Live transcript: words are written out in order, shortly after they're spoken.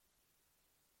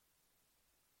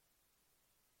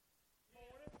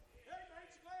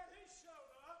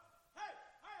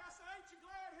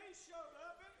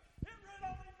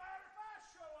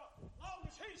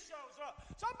he shows up.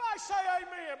 Somebody say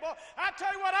amen. Boy, I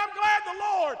tell you what, I'm glad the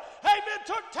Lord, amen,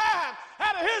 took time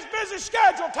out of his busy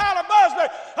schedule, Tyler Busby,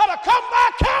 to come by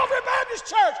Calvary Baptist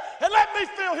Church and let me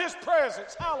feel his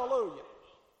presence. Hallelujah.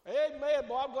 Amen.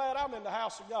 Boy, I'm glad I'm in the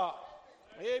house of God.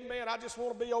 Amen. I just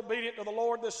want to be obedient to the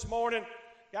Lord this morning.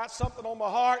 Got something on my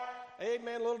heart.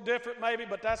 Amen. A little different maybe,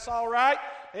 but that's all right.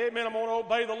 Amen. I'm going to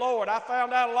obey the Lord. I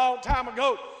found out a long time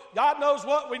ago, God knows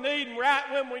what we need and right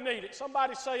when we need it.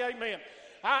 Somebody say amen.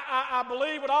 I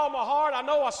believe with all my heart. I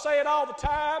know I say it all the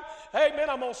time. Amen.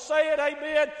 I'm going to say it,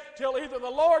 amen, till either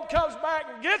the Lord comes back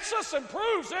and gets us and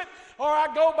proves it, or I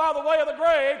go by the way of the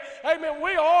grave. Amen.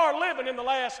 We are living in the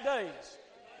last days.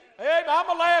 Amen. I'm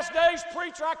a last days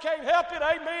preacher. I can't help it.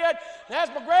 Amen. And as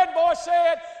my grandboy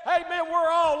said, amen, we're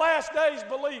all last days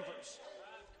believers.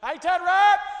 Ain't that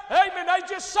right? Amen. There's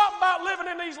just something about living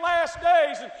in these last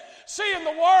days and seeing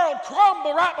the world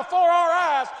crumble right before our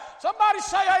eyes. Somebody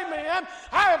say amen.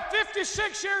 I am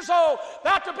 56 years old,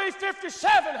 about to be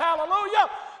 57. Hallelujah.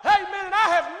 Amen. And I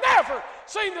have never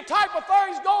seen the type of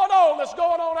things going on that's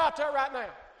going on out there right now.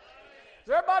 Is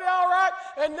everybody all right?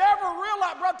 And never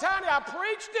realized, Brother Tiny, I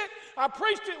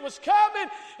preached it was coming,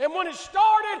 and when it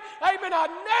started, amen, I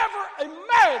never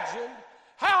imagined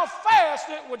how fast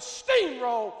it would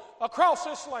steamroll across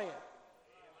this land.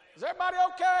 Is everybody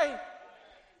okay?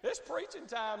 It's preaching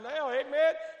time now,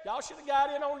 amen. Y'all should have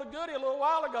got in on the goodie a little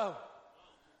while ago.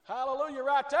 Hallelujah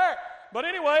right there. But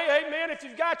anyway, amen, if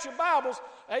you've got your Bibles,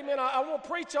 amen, I want to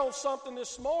preach on something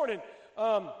this morning,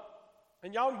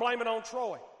 and y'all can blame it on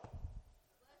Troy.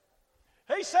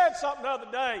 He said something the other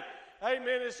day,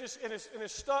 amen,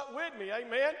 it's stuck with me,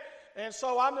 amen. And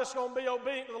so I'm just going to be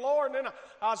obedient to the Lord. And then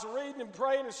I was reading and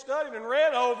praying and studying and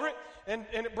read over it, and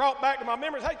it brought back to my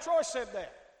memories, hey, Troy said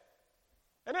that.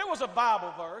 And it was a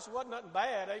Bible verse. It wasn't nothing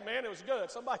bad, amen. It was good.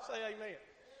 Somebody say amen.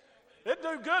 It'd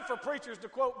do good for preachers to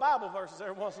quote Bible verses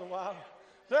every once in a while.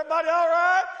 Is everybody all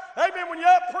right? Amen. When you're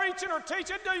up preaching or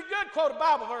teaching, it'd do you good to quote a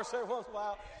Bible verse every once in a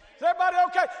while. Is everybody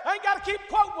okay? I ain't got to keep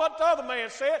quoting what the other man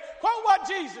said. Quote what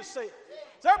Jesus said.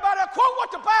 Is everybody quote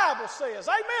what the Bible says?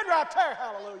 Amen right there.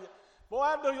 Hallelujah.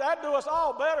 Boy, that'd do us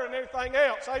all better than anything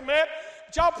else. Amen.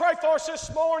 But y'all pray for us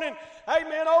this morning.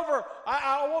 Amen.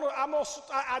 I'm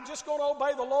just going to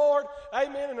obey the Lord.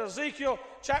 Amen. In Ezekiel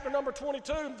chapter number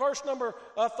 22 and verse number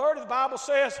 30, the Bible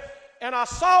says, and I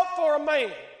sought for a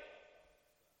man.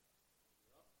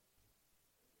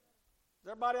 Is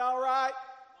everybody all right?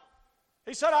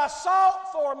 He said, I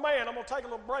sought for a man. I'm going to take a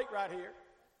little break right here.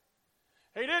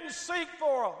 He didn't seek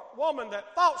for a woman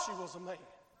that thought she was a man.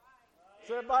 Is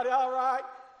everybody all right?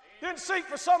 Didn't seek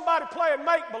for somebody playing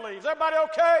make-believe. Is everybody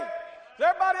okay? Is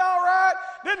everybody all right?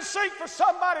 Didn't seek for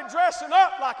somebody dressing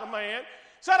up like a man.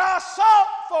 Said, I sought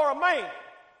for a man.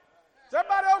 Is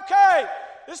everybody okay?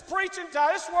 This preaching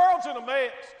time, this world's in a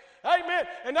mess. Amen.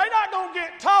 And they're not going to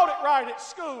get taught it right at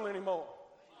school anymore.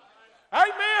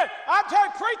 Amen. I tell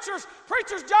you,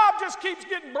 preacher's job just keeps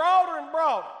getting broader and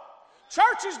broader.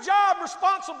 Church's job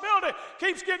responsibility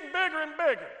keeps getting bigger and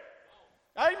bigger.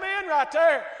 Amen right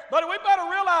there. But we better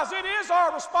realize it is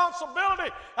our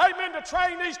responsibility, amen, to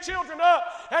train these children up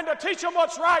and to teach them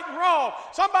what's right and wrong.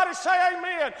 Somebody say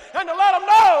amen. And to let them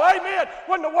know, amen,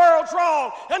 when the world's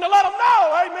wrong. And to let them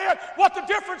know, amen, what the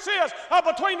difference is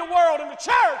between the world and the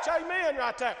church. Amen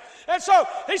right there. And so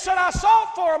he said, I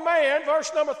sought for a man,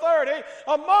 verse number 30,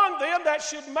 among them that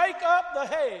should make up the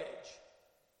hedge.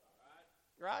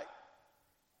 Right?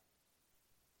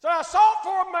 So I sought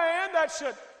for a man that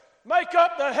should make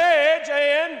up the hedge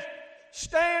and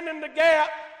stand in the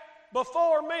gap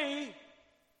before me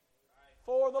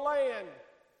for the land.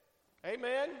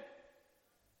 Amen.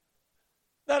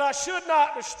 That I should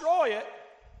not destroy it.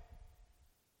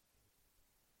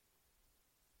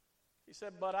 He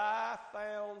said, but I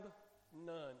found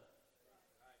none.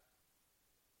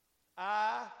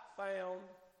 I found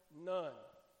none.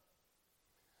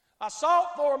 I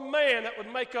sought for a man that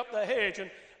would make up the hedge,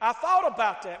 and I thought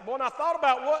about that. Boy, and I thought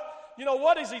about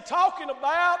what is he talking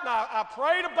about, and I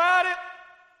prayed about it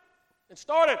and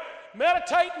started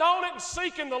meditating on it and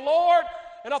seeking the Lord.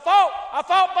 And I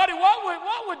thought, buddy,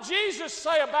 what would Jesus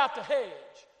say about the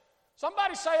hedge?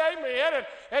 Somebody say amen.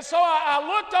 And so I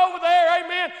looked over there,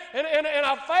 amen, and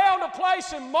I found a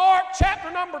place in Mark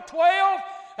chapter number 12,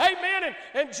 amen,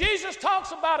 and Jesus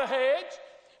talks about a hedge.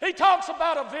 He talks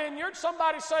about a vineyard.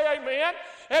 Somebody say amen.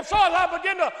 And so as I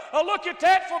begin to look at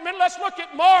that for a minute, let's look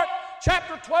at Mark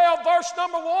chapter 12, verse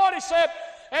number 1. He said,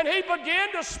 and he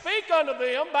began to speak unto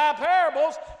them by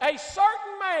parables, a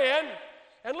certain man,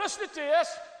 and listen to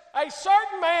this, a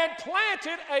certain man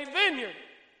planted a vineyard.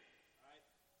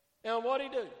 And what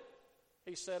did he do?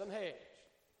 He set an hedge.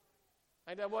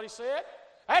 Ain't that what he said?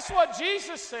 That's what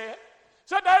Jesus said.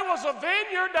 Said there was a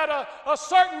vineyard that a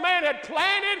certain man had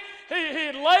planted. He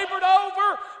had labored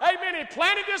over. Amen. He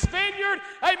planted this vineyard.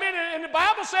 Amen. And the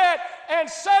Bible said, and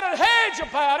set a hedge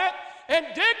about it, and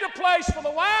digged a place for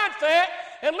the wine fat,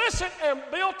 and listen, and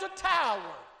built a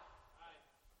tower.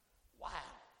 Wow.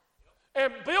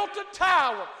 And built a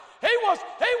tower. He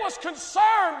was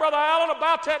concerned, Brother Allen,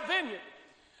 about that vineyard.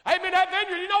 Amen. That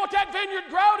vineyard, you know what that vineyard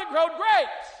growed? It growed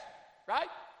grapes. Right?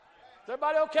 Is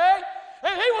everybody okay?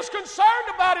 And he was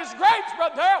concerned about his grapes,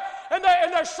 Brother Darrell. And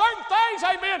there's certain things,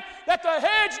 amen, that the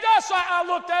hedge does. So I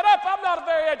looked that up. I'm not a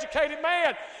very educated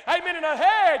man. Amen. In a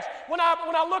hedge, when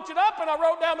I looked it up and I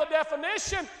wrote down the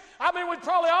definition, I mean, we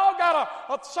probably all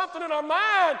got something in our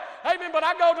mind. Amen. But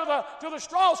I go to the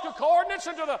Strong's Concordance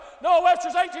and to the Noah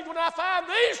Webster's 18th when I find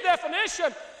these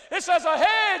definitions. It says a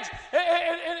hedge,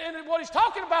 and what he's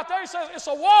talking about there, he says it's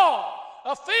a wall,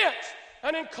 a fence,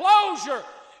 an enclosure.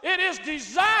 It is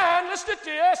designed, listen to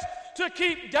this, to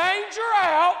keep danger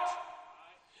out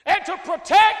and to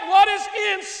protect what is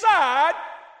inside.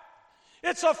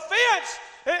 It's a fence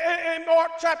in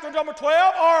Mark chapter number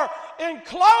 12, or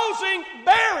enclosing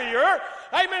barrier.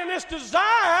 Amen. And it's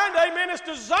designed,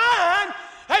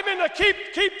 to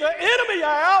keep the enemy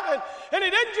out. And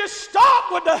he didn't just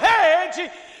stop with the hedge.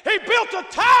 He built a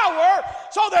tower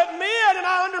so that men, and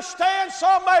I understand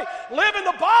some may live in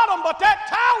the bottom, but that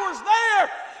tower's there.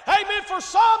 Amen, for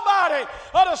somebody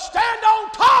to stand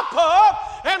on top of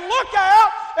and look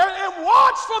out and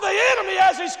watch for the enemy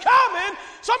as he's coming.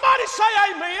 Somebody say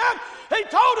amen. He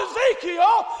told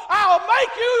Ezekiel, I'll make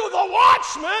you the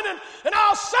watchman and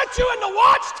I'll set you in the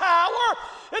watchtower.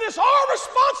 And it's our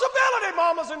responsibility,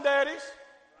 mamas and daddies.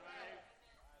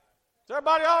 Is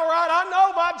everybody all right? I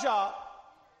know my job.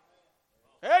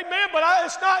 Amen, but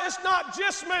it's not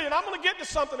just me. And I'm going to get to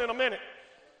something in a minute.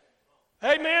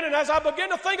 Amen. And as I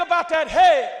begin to think about that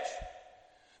hedge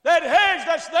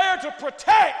that's there to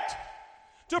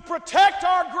protect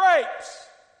our grapes.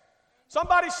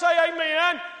 Somebody say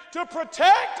amen. To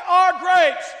protect our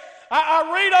grapes.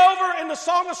 I read over in the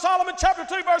Song of Solomon, chapter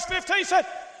 2, verse 15, said,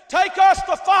 take us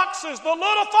the foxes, the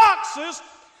little foxes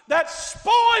that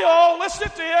spoil, listen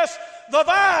to this, the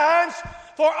vines,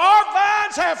 for our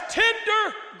vines have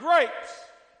tender grapes.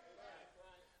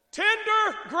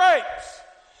 Tender grapes.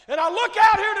 And I look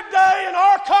out here today in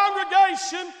our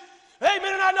congregation,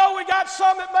 amen, and I know we got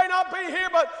some that may not be here,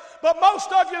 but most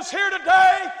of you is here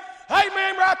today,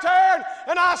 amen, right there,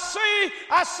 and I see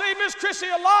Miss Chrissy,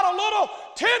 a lot of little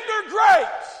tender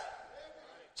grapes.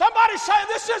 Somebody say,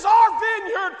 this is our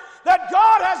vineyard that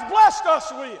God has blessed us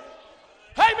with.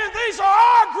 Amen, these are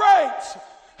our grapes.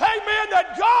 Amen,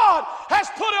 that God has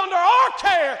put under our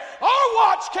care, our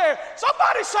watch care.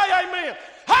 Somebody say amen.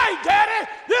 Hey, Daddy,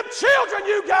 them children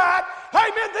you got,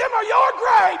 amen, them are your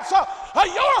grapes.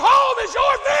 Your home is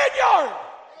your vineyard.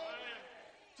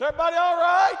 Is everybody all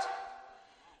right?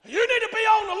 You need to be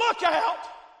on the lookout,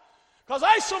 because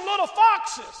there's some little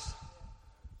foxes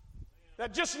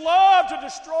that just love to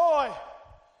destroy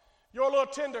your little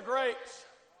tender grapes.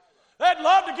 They'd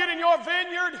love to get in your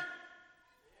vineyard.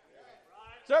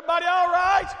 Is everybody all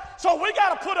right? So we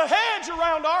got to put a hedge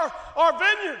around our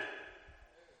vineyard.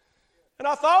 And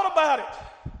I thought about it.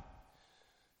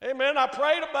 Amen. I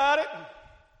prayed about it.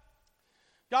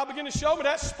 God began to show me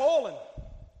that's spoiling.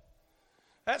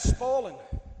 That's spoiling.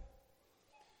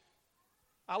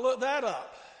 I looked that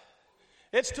up.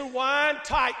 It's to wind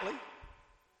tightly,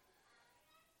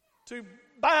 to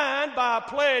bind by a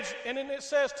pledge, and then it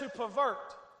says to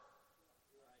pervert.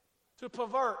 To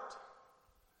pervert.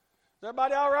 Is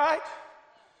everybody all right?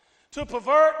 To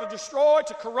pervert, to destroy,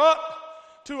 to corrupt,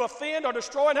 to offend or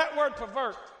destroy. And that word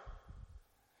pervert,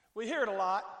 we hear it a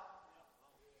lot.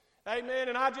 Amen.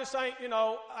 And I just ain't,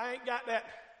 I ain't got that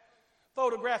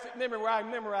photographic memory where I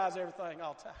memorize everything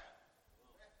all the time.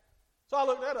 So I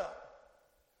looked that up.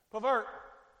 Pervert.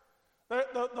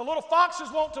 The little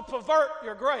foxes want to pervert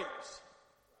your grapes.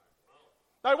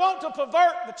 They want to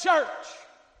pervert the church.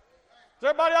 Is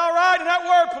everybody all right? And that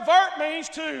word pervert means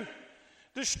to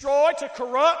destroy, to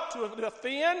corrupt, to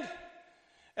offend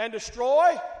and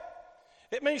destroy.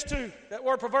 That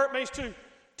word pervert means to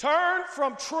turn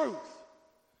from truth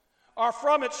or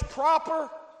from its proper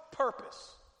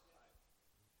purpose.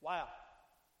 Wow.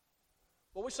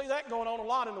 Well, we see that going on a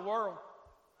lot in the world.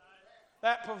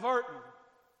 That perverting.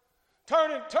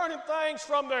 Turning things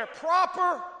from their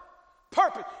proper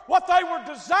purpose. What they were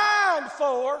designed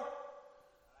for.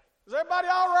 Is everybody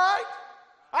all right?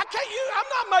 I'm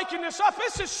not making this up.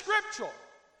 This is scriptural.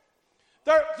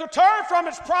 To turn from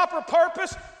its proper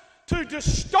purpose, to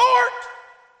distort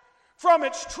from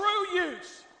its true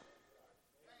use.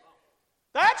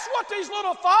 That's what these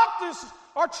little foxes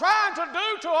are trying to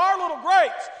do to our little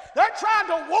grapes. They're trying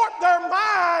to warp their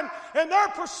mind and their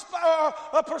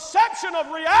perception of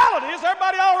reality. Is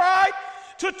everybody all right?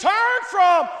 To turn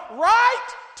from right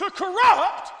to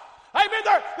corrupt. Amen.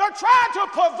 They're trying to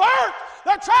pervert.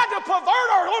 They're trying to pervert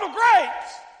our little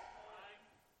grapes.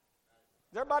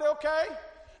 Is everybody okay?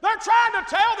 They're trying to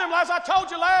tell them, as I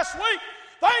told you last week,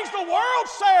 things the world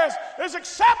says is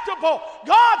acceptable,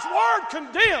 God's word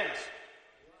condemns.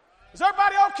 Is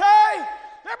everybody okay?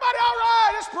 Everybody all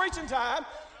right? It's preaching time.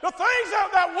 The things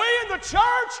that we in the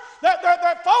church,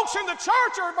 that folks in the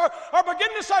church are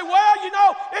beginning to say, well, you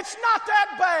know, it's not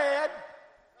that bad.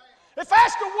 If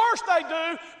that's the worst they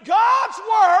do, God's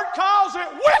word calls it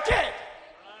wicked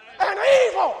and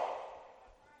evil.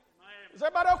 Is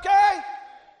everybody okay?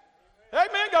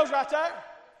 Amen goes right there.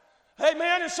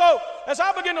 Amen. And so, as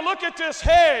I begin to look at this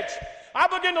hedge, I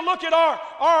begin to look at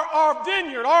our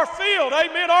vineyard, our field,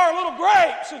 amen, our little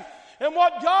grapes, and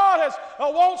what God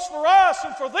wants for us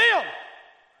and for them.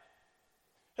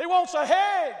 He wants a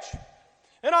hedge.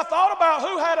 And I thought about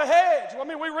who had a hedge. I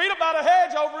mean, we read about a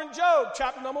hedge over in Job,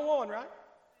 chapter number 1, right?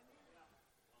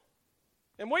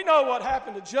 And we know what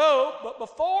happened to Job, but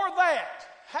before that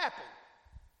happened,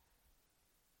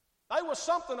 there was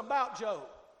something about Job.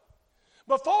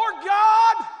 Before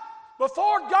God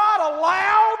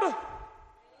allowed,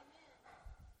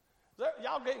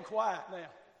 y'all getting quiet now.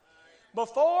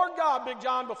 Before God, Big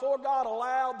John, before God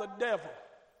allowed the devil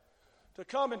to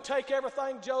come and take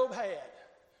everything Job had,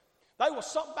 there was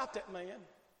something about that man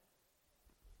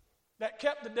that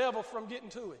kept the devil from getting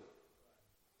to him.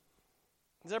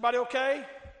 Is everybody okay?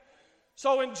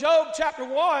 So in Job chapter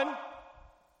 1,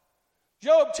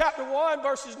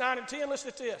 verses 9 and 10,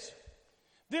 listen to this.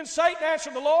 Then Satan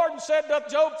answered the Lord and said, doth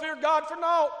Job fear God for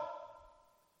naught?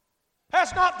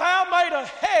 Hast not thou made a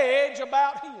hedge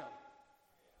about him?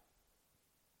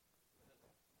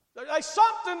 There's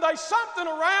something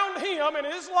around him and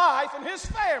his life and his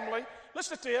family.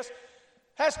 Listen to this.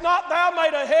 Hast not thou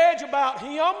made a hedge about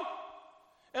him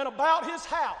and about his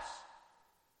house?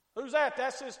 Who's that?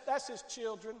 That's his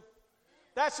children.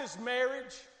 That's his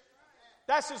marriage.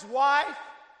 That's his wife.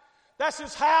 That's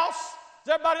his house.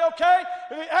 Is everybody okay?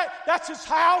 That's his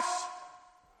house.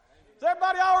 Is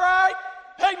everybody all right?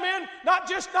 Amen. Not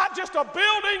just a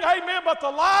building, amen, but the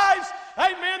lives,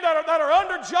 amen, that are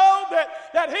under Job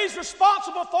that he's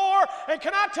responsible for. And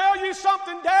can I tell you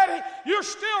something, Daddy? You're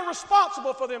still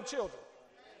responsible for them children.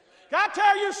 Can I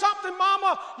tell you something,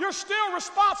 Mama? You're still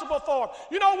responsible for them.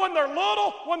 You know, when they're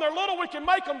little, we can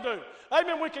make them do.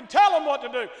 Amen. We can tell them what to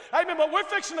do. Amen. But we're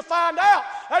fixing to find out.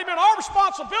 Amen. Our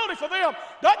responsibility for them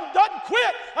doesn't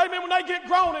quit. Amen. When they get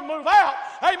grown and move out.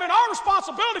 Amen. Our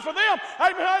responsibility for them,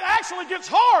 amen, it actually gets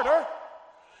harder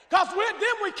because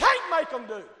then we can't make them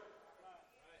do.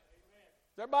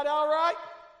 Is everybody all right?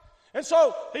 And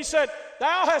so he said,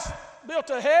 thou hast built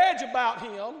a hedge about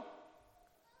him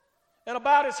and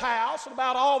about his house and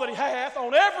about all that he hath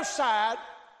on every side.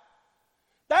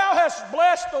 Thou hast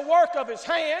blessed the work of his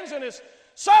hands, and his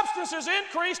substance is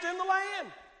increased in the land.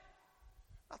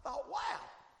 I thought, wow,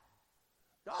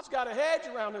 God's got a hedge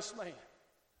around this man.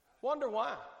 Wonder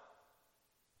why.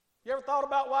 You ever thought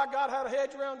about why God had a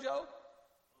hedge around Job?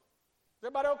 Is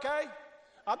everybody okay?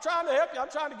 I'm trying to help you. I'm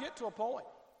trying to get to a point.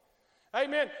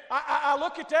 Amen. I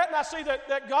look at that and I see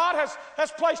that God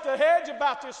has placed a hedge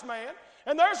about this man.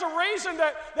 And there's a reason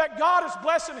that God is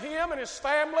blessing him and his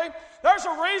family. There's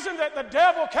a reason that the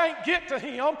devil can't get to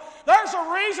him. There's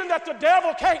a reason that the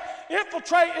devil can't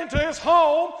infiltrate into his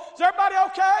home. Is everybody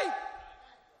okay?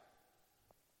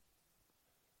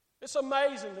 It's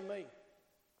amazing to me.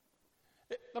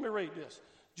 Let me read this.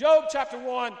 Job chapter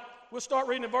 1, we'll start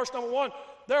reading in verse number 1.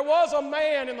 There was a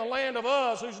man in the land of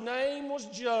Uz whose name was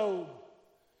Job.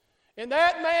 And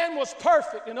that man was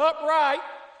perfect and upright,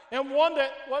 and one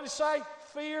that, what did he say?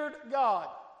 Feared God.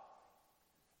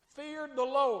 Feared the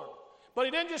Lord. But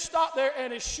he didn't just stop there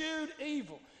and eschewed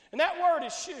evil. And that word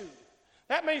eschewed,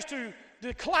 that means to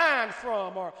decline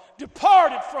from or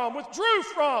departed from, withdrew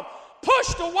from,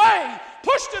 pushed it away,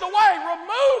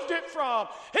 removed it from.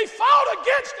 He fought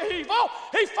against evil.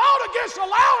 He fought against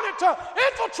allowing it to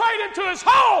infiltrate into his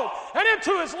home and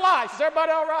into his life. Is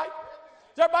everybody all right?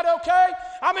 Is everybody okay?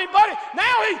 I mean, buddy,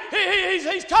 now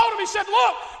he's told him, he said,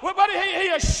 look, buddy, he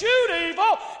eschewed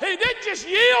evil. He didn't just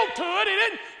yield to it. He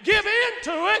didn't give in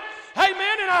to it.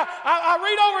 Amen. And I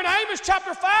read over in Amos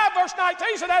chapter 5, verse 19,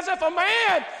 he said, as if a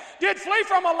man did flee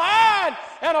from a lion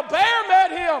and a bear met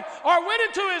him, or went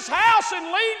into his house and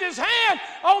leaned his hand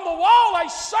on the wall, a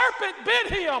serpent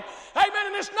bit him. Amen.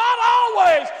 And it's not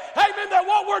always, amen, that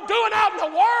what we're doing out in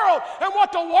the world and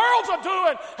what the worlds are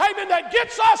doing, amen, that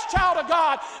gets us, child of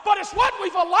God, but it's what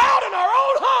we've allowed in our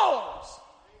own homes.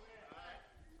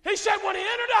 He said when he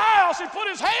entered the house, he put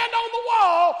his hand on the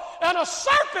wall and a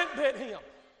serpent bit him.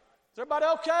 Is everybody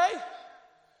okay?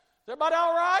 Is everybody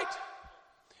all right?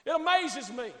 It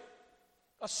amazes me.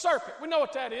 A serpent. We know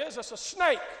what that is. That's a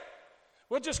snake.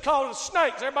 We'll just call it a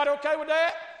snake. Is everybody okay with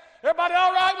that? Everybody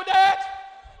all right with that?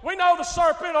 We know the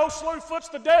serpent, old Slewfoot's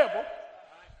the devil.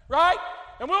 Right?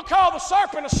 And we'll call the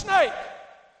serpent a snake.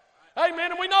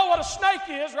 Amen. And we know what a snake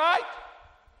is, right?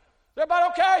 Is everybody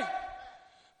okay?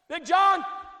 Big John,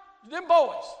 them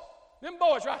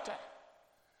boys right there.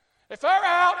 If they're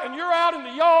out and you're out in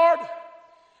the yard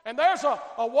and there's a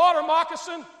water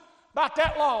moccasin about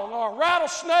that long, or a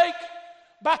rattlesnake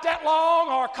about that long,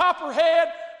 or a copperhead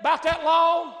about that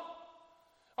long,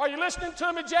 are you listening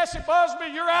to me, Jesse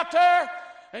Busby? You're out there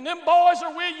and them boys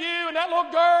are with you and that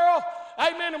little girl,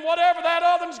 amen, and whatever that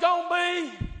other one's going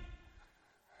to be.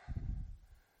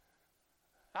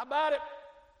 How about it?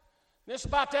 It's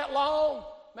about that long.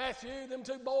 Matthew, them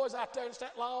two boys out there, it's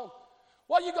that long.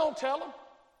 What are you going to tell them?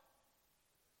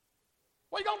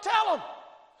 What are you going to tell them?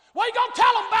 What are you going to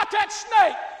tell them about that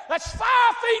snake that's 5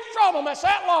 feet from them, that's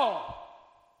that long?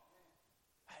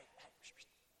 Hey,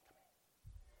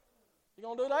 you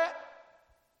going to do that?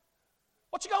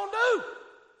 What you going to do?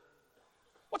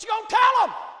 What you going to tell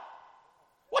them?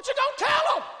 What you going to tell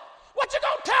them? What you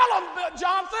going to tell them,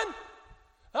 Jonathan?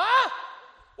 Huh?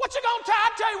 What you going to tell?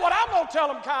 I tell you what I'm going to tell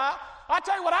them, Kyle. I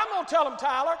tell you what I'm going to tell them,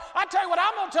 Tyler. I tell you what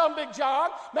I'm going to tell them, Big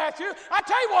John, Matthew. I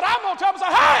tell you what I'm going to tell them.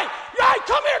 Say, hey,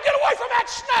 come here, get away from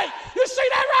that snake. You see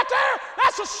that right there?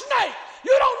 That's a snake.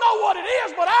 You don't know what it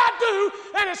is, but I do,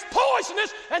 and it's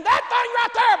poisonous, and that thing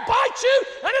right there bites you,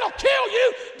 and it'll kill you.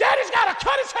 Daddy's got to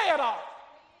cut his head off.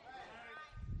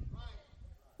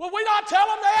 Will we not tell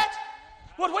them that?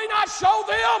 Would we not show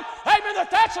them, amen,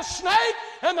 that that's a snake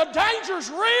and the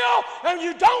danger's real and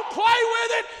you don't play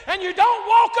with it and you don't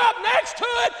walk up next to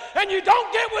it and you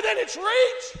don't get within its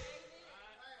reach?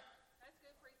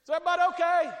 Is everybody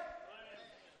okay?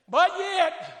 But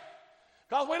yet,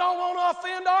 because we don't want to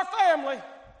offend our family,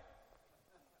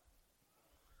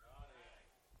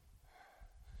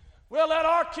 we'll let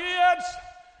our kids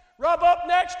rub up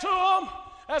next to them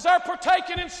as they're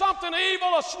partaking in something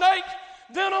evil, a snake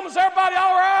venom. Is everybody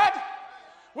all right?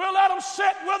 We'll let them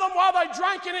sit with them while they're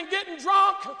drinking and getting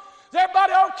drunk. Is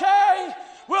everybody okay?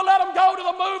 We'll let them go to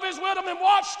the movies with them and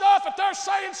watch stuff. If they're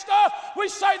saying stuff we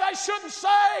say they shouldn't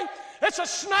say, it's a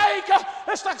snake.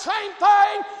 It's the same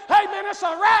thing. Amen. It's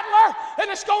a rattler, and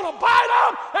it's going to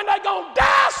bite them, and they're going to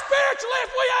die spiritually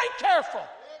if we ain't careful.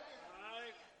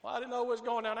 Well, I didn't know we was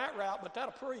going down that route, but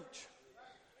that'll preach.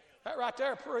 That right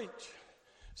there will preach.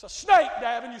 It's a snake,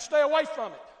 Davin. You stay away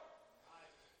from it.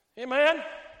 Amen.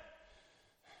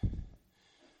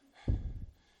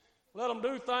 Let them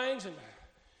do things and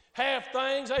have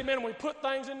things. Amen. And we put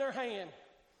things in their hand.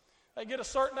 They get a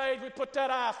certain age, we put that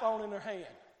iPhone in their hand.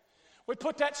 We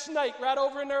put that snake right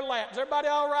over in their lap. Is everybody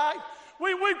all right?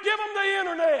 We give them the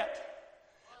internet.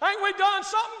 Ain't we done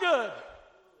something good?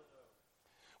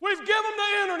 We've given them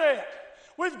the internet.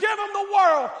 We've given them the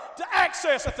world to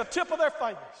access at the tip of their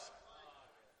fingers.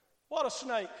 What a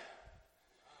snake.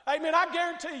 Amen. I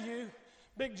guarantee you,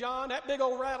 Big John, that big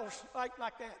old rattlesnake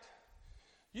like that,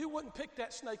 you wouldn't pick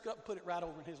that snake up and put it right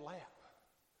over in his lap.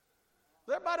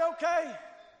 Is everybody okay?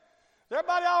 Is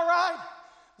everybody all right?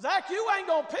 Zach, you ain't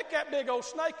going to pick that big old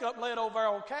snake up and lay it over there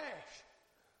on cash.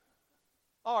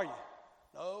 Are you?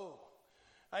 No.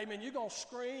 Amen. You're going to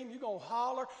scream. You're going to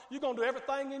holler. You're going to do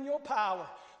everything in your power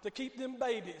to keep them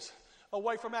babies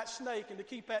away from that snake and to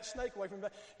keep that snake away from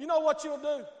that. You know what you'll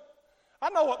do? I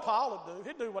know what Paul would do.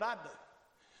 He'd do what I'd do.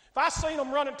 If I seen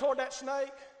them running toward that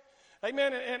snake,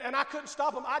 amen, and I couldn't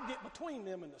stop them, I'd get between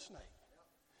them and the snake.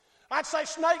 I'd say,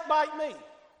 snake, bite me.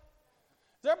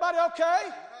 Is everybody okay?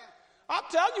 I'll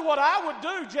tell you what I would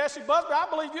do, Jesse Busby. I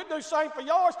believe you'd do the same for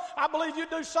yours. I believe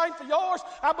you'd do the same for yours.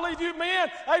 I believe you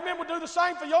men, amen, would do the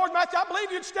same for yours. Matthew, I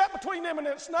believe you'd step between them and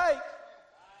that snake.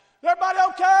 Is everybody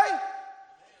okay?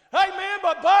 Amen.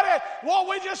 But buddy, well,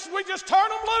 we just turn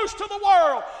them loose to the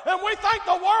world, and we think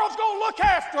the world's going to look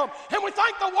after them, and we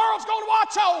think the world's going to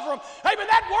watch over them. Amen.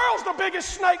 That world's the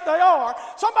biggest snake they are.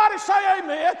 Somebody say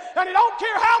amen. And he don't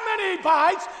care how many he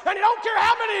bites, and he don't care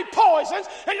how many he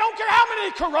poisons, and he don't care how many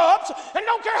he corrupts, and he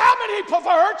don't care how many he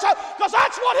perverts, because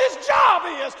that's what his job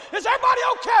is. Is everybody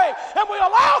okay? And we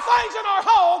allow things in our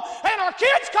home, and our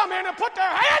kids come in and put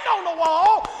their hand on the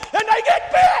wall, and they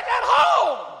get bit at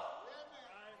home.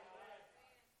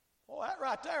 Well, that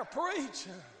right there, preach.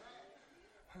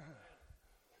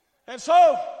 And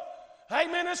so,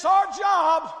 amen, it's our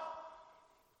job,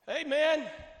 amen,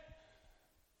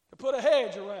 to put a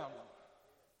hedge around them.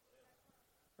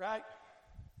 Right?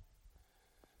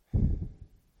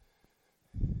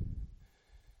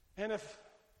 And if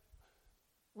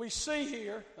we see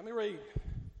here, let me read.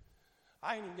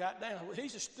 I ain't even got down.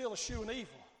 He's still eschewing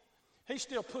evil. He's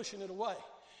still pushing it away.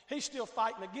 He's still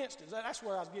fighting against it. That's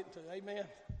where I was getting to. Amen.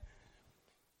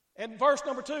 And verse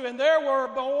number 2, and there were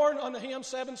born unto him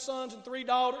 7 sons and 3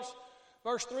 daughters.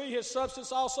 Verse 3, his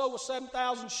substance also was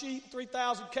 7,000 sheep,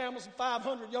 3,000 camels, and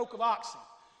 500 yoke of oxen,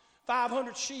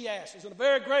 500 she-asses, and a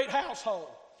very great household.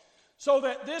 So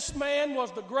that this man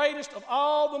was the greatest of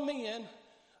all the men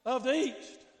of the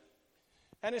east.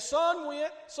 And his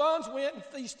sons went and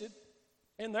feasted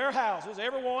in their houses,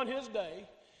 every one his day,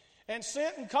 and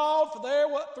sent and called for their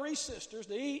 3 sisters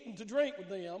to eat and to drink with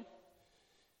them.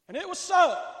 And it was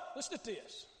so. Listen to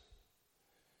this.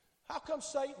 How come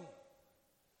Satan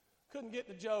couldn't get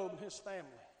to Job and his family?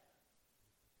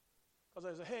 Because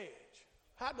there's a hedge.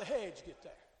 How'd the hedge get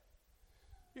there?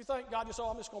 You think God just,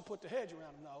 I'm just going to put the hedge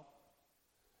around him? No.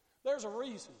 There's a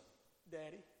reason,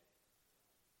 Daddy.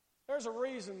 There's a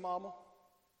reason, Mama.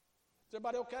 Is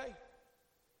everybody okay?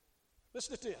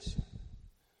 Listen to this.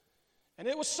 And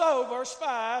it was so, verse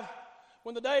 5,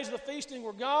 when the days of the feasting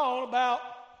were gone about,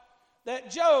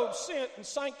 that Job sent and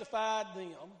sanctified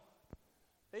them.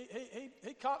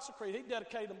 He consecrated, he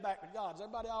dedicated them back to God. Is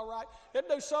everybody all right? It'd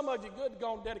do some of you good to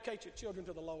go and dedicate your children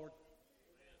to the Lord.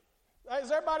 Is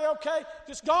everybody okay?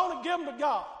 Just go on and give them to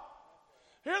God.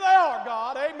 Here they are,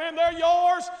 God. Amen. They're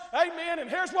yours. Amen. And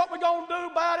here's what we're going to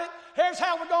do about it. Here's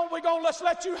how we're going to let's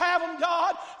let you have them,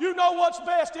 God. You know what's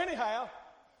best anyhow.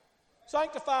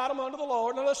 Sanctify them unto the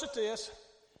Lord. Now listen to this.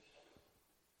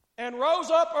 And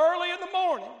rose up early in the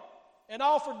morning and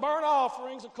offered burnt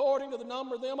offerings according to the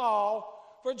number of them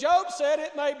all. For Job said,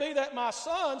 it may be that my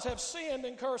sons have sinned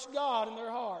and cursed God in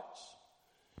their hearts.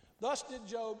 Thus did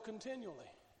Job continually.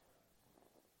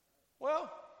 Well,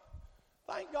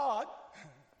 thank God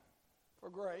for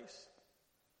grace.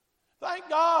 Thank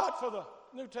God for the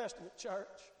New Testament church.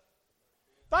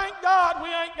 Thank God we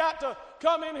ain't got to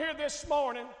come in here this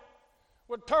morning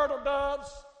with turtle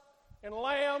doves and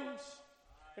lambs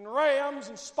and rams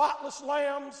and spotless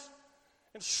lambs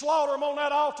and slaughter them on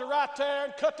that altar right there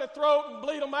and cut their throat and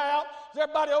bleed them out. Is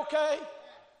everybody okay?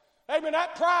 Amen.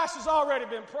 That price has already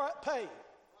been paid.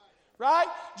 Right?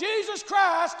 Jesus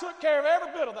Christ took care of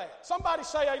every bit of that. Somebody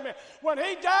say amen. When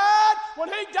he died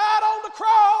on the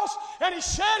cross and he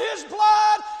shed his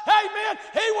blood, amen,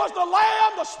 he was the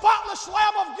lamb, the spotless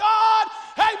lamb of God,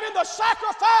 amen, the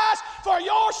sacrifice for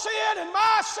your sin and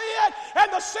my sin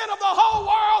and the sin of the whole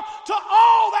world to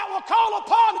all that will call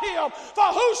upon him.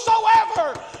 For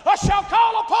whosoever shall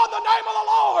call upon the name of the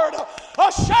Lord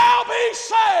shall be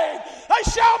saved. They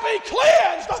shall be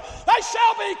cleansed. They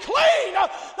shall be clean.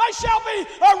 They shall be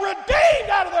redeemed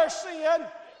out of their sin.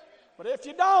 But if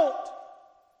you don't,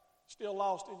 still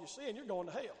lost in your sin, you're going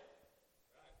to hell.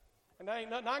 And there ain't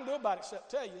nothing I can do about it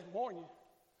except tell you and warn you.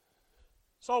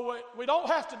 So we don't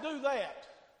have to do that.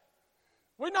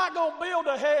 We're not going to build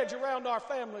a hedge around our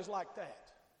families like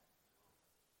that.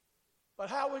 But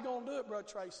how are we going to do it, Brother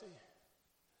Tracy?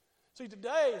 See,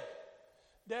 today,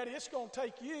 Daddy, it's going to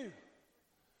take you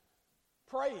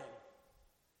praying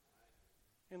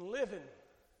and living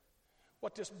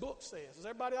what this book says. Is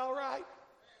everybody all right?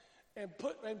 And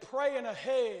praying a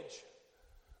hedge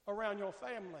around your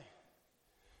family.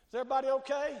 Is everybody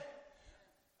okay?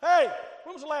 Hey,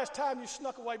 when was the last time you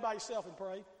snuck away by yourself and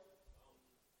prayed?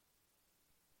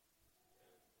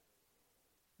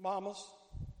 Mamas,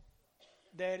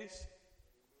 daddies,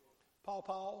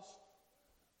 pawpaws,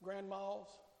 grandmas.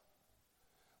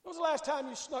 When was the last time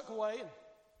you snuck away and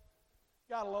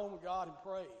got alone with God and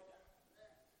prayed?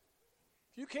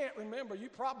 If you can't remember, you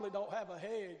probably don't have a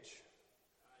hedge,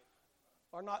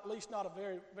 or not, at least not a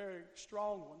very, very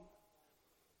strong one.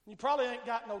 You probably ain't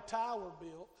got no tower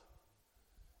built.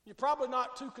 You're probably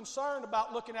not too concerned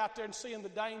about looking out there and seeing the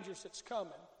dangers that's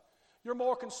coming. You're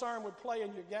more concerned with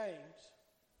playing your games.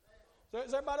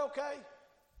 Is everybody okay?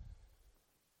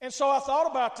 And so I thought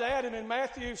about that, and in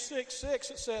Matthew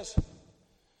 6:6 it says,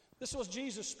 this was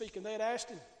Jesus speaking. They had asked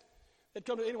him. They'd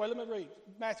come to, anyway, let me read.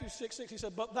 Matthew 6:6, he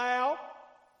said, But thou,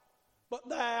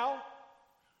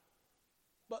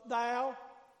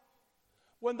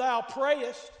 when thou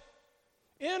prayest,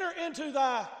 enter into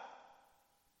thy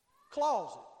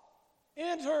closet.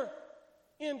 Enter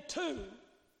into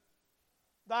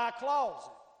thy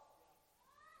closet.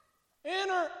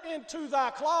 Enter into thy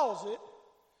closet,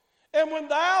 and when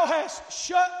thou hast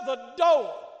shut the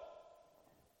door.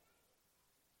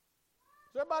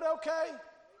 Is everybody okay?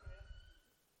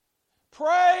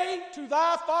 Pray to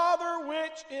thy Father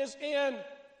which is in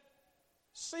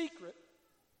secret.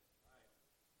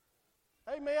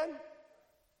 Amen.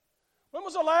 When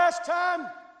was the last time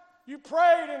you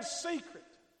prayed in secret?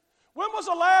 When was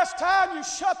the last time you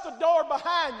shut the door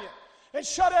behind you and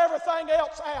shut everything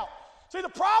else out? See, the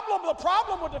problem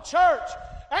with the church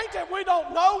ain't that we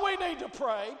don't know we need to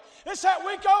pray. It's that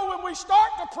we go and we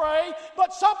start to pray,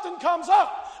 but something comes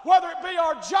up. Whether it be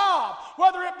our job,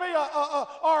 whether it be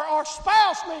our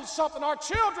spouse needs something, our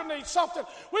children need something.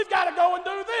 We've got to go and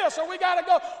do this, or we got to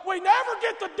go. We never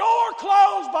get the door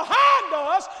closed behind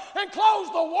us and close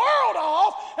the world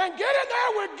off and get in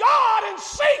there with God in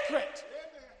secret.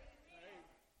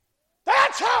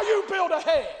 That's how you build a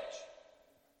hedge.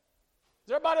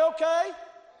 Is everybody okay?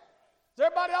 Is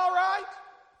everybody all right?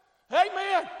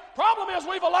 Amen. Problem is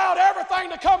we've allowed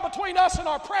everything to come between us and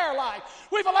our prayer life.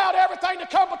 We've allowed everything to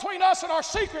come between us and our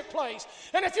secret place.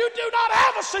 And if you do not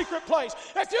have a secret place,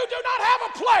 if you do not have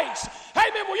a place,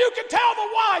 amen, where you can tell the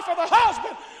wife or the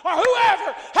husband or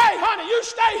whoever, hey, honey, you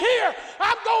stay here.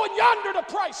 I'm going yonder to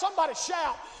pray. Somebody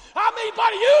shout. I mean,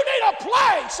 buddy, you need a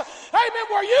place, amen,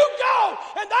 where you go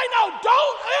and they know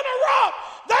don't interrupt.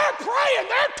 They're praying.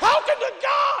 They're talking to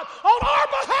God on our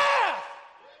behalf.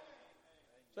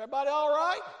 Is everybody all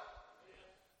right?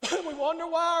 We wonder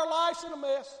why our life's in a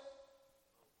mess.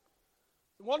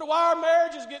 We wonder why our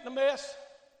marriage is getting a mess.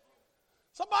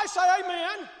 Somebody say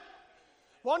amen.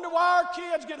 Wonder why our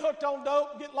kids get hooked on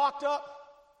dope and get locked up.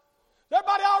 Is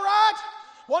everybody all right?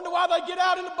 Wonder why they get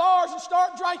out in the bars and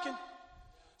start drinking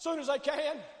as soon as they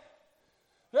can.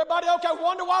 Everybody okay?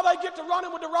 Wonder why they get to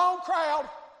running with the wrong crowd.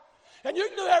 And you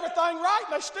can do everything right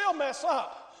and they still mess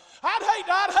up. I'd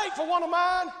hate for one of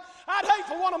mine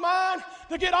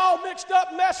to get all mixed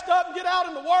up, messed up, and get out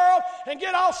in the world and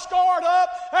get all scarred up.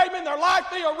 Amen. Their life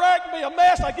be a wreck, be a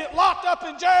mess. They get locked up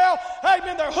in jail.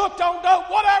 Amen. They're hooked on dope,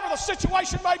 whatever the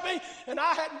situation may be. And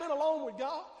I hadn't been alone with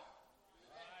God.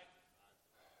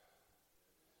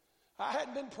 I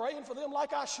hadn't been praying for them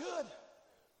like I should.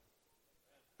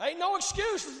 Ain't no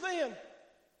excuses then.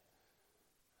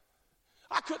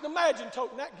 I couldn't imagine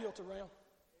toting that guilt around.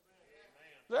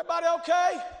 Is everybody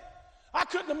okay? I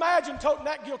couldn't imagine toting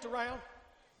that guilt around.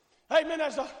 Amen.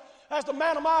 As the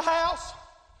man of my house,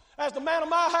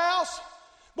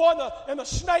 boy, and the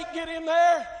snake get in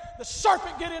there, the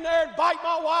serpent get in there and bite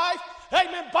my wife.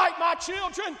 Amen. Bite my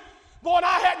children. Boy, and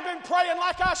I hadn't been praying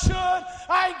like I should.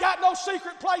 I ain't got no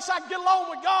secret place I can get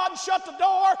alone with God and shut the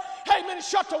door. Amen. And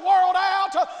shut the world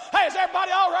out. Hey, is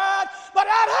everybody all right? But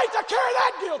I'd hate to carry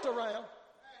that guilt around.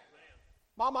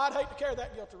 Mama, I'd hate to carry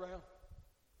that guilt around.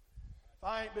 If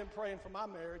I ain't been praying for my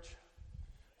marriage,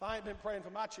 if I ain't been praying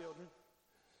for my children.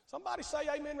 Somebody say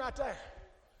amen right there.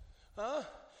 Huh?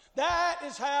 That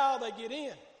is how they get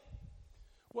in.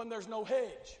 When there's no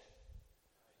hedge.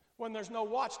 When there's no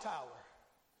watchtower.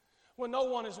 When no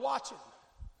one is watching.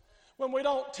 When we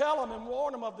don't tell them and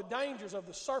warn them of the dangers of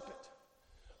the serpent,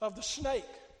 of the snake.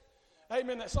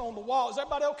 Amen, that's on the wall. Is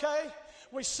everybody okay?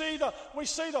 We see the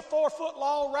 4-foot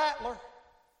long rattler.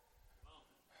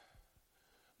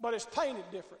 But it's painted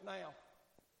different now.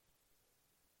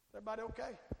 Everybody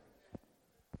okay?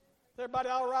 Everybody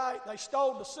all right? They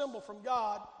stole the symbol from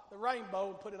God, the rainbow,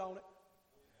 and put it on it.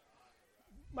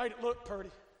 Made it look pretty.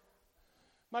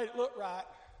 Made it look right.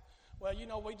 Well,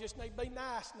 we just need to be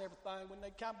nice and everything when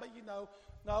they come, but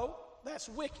no, that's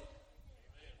wicked.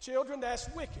 Children, that's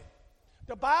wicked.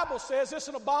 The Bible says it's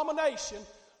an abomination.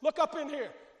 Look up in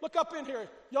here. Look up in here,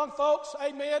 young folks,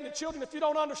 amen. And children, if you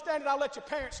don't understand it, I'll let your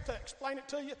parents explain it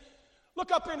to you.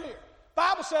 Look up in here.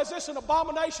 Bible says it's an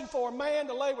abomination for a man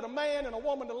to lay with a man and a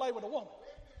woman to lay with a woman.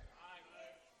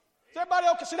 Is everybody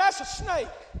okay? See, that's a snake.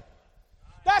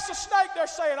 That's a snake they're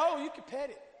saying, oh, you can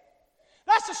pet it.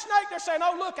 That's a snake they're saying,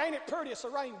 oh, look, ain't it pretty? It's a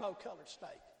rainbow-colored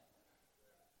snake.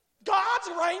 God's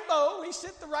a rainbow. He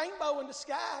sent the rainbow in the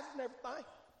skies and everything.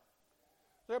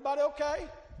 Is everybody okay?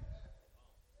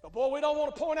 But boy, we don't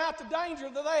want to point out the danger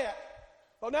of that.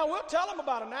 Well, now we'll tell them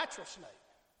about a natural snake.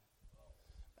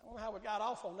 I don't know how we got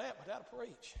off on that, but that'll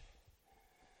preach.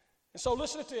 And so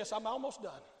listen to this. I'm almost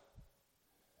done.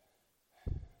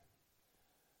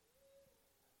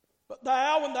 But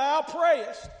thou, when thou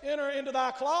prayest, enter into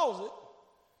thy closet.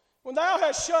 When thou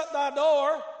hast shut thy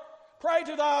door, pray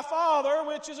to thy Father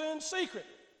which is in secret.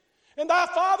 And thy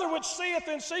Father which seeth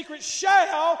in secret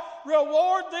shall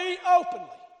reward thee openly.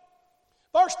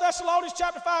 1 Thessalonians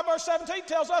chapter 5, verse 17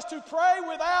 tells us to pray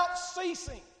without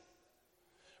ceasing.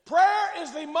 Prayer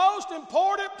is the most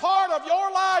important part of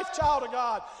your life, child of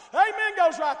God. Amen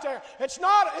goes right there. It's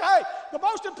not, hey, the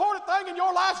most important thing in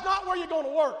your life is not where you're going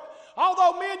to work.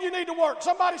 Although men, you need to work.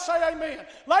 Somebody say amen.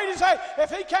 Ladies, hey, if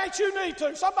he can't, you need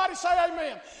to. Somebody say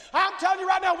amen. I'm telling you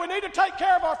right now, we need to take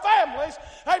care of our families.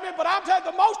 Amen. But I'm telling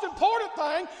you, the most important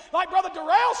thing, like Brother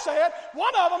Durrell said,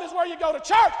 one of them is where you go to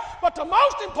church. But the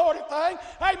most important thing,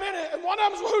 amen, and one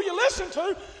of them is who you listen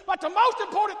to. But the most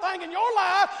important thing in your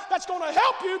life that's going to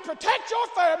help you protect your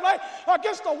family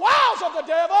against the wiles of the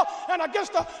devil and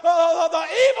against the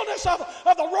evilness of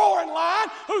the roaring lion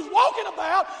who's walking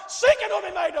about, seeking whom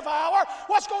he may devour.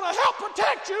 What's going to help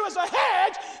protect you is a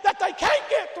hedge that they can't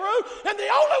get through, and the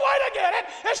only way to get it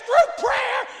is through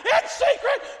prayer in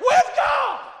secret with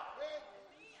God.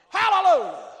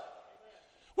 Hallelujah.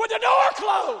 With the door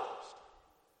closed.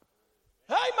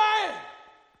 Amen.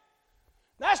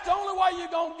 That's the only way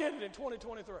you're going to get it in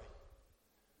 2023.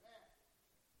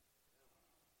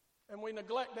 And we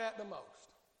neglect that the most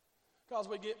because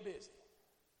we get busy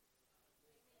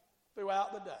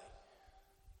throughout the day.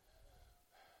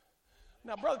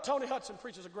 Now, Brother Tony Hudson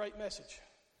preaches a great message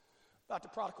about the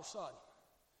prodigal son.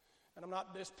 And I'm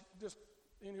not this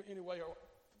any way or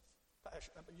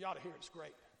fashion, but you ought to hear it. It's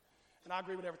great. And I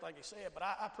agree with everything he said, but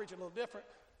I preach it a little different.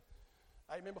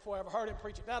 Amen. Before I ever heard him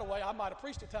preach it that way, I might have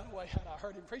preached it that way had I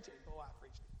heard him preach it before I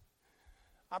preached it.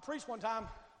 I preached one time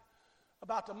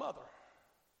about the mother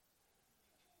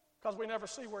because we never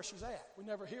see where she's at. We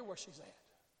never hear where she's at.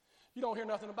 You don't hear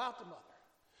nothing about the mother.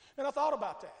 And I thought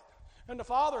about that. And the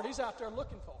father, he's out there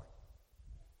looking for him.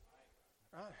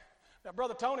 Right? Now,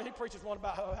 Brother Tony, he preaches one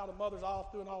about how the mother's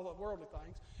off doing all the worldly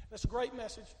things. It's a great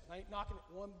message. I ain't knocking it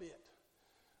one bit.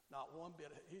 Not one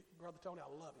bit. Brother Tony, I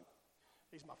love him.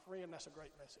 He's my friend. That's a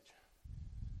great message.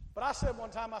 But I said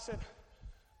one time,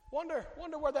 wonder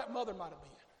where that mother might have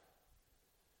been.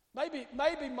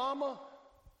 Maybe Mama,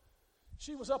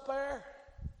 she was up there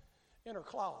in her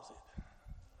closet.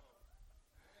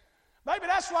 Maybe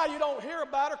that's why you don't hear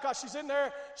about her, because she's in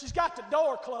there, she's got the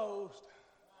door closed.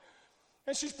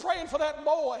 And she's praying for that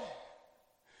boy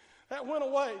that went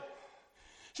away.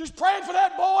 She's praying for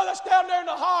that boy that's down there in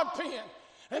the hog pen.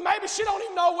 And maybe she don't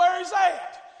even know where he's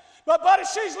at. But buddy,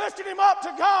 she's lifting him up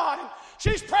to God. And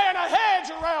she's praying a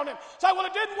hedge around him. Say, well,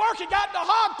 it didn't work. He got in the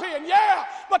hog pen. Yeah,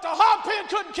 but the hog pen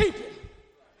couldn't keep him.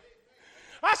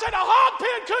 I said the hog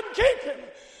pen couldn't keep him.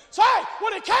 Say,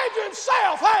 when he came to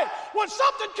himself, hey, when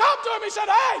something come to him, he said,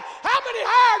 hey, how many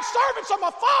hired servants of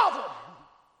my father?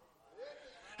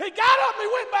 He got up and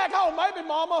he went back home. Maybe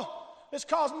Mama, it's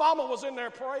because Mama was in there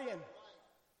praying.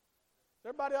 Is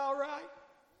everybody all right?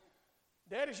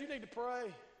 Daddies, you need to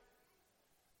pray.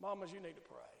 Mamas, you need to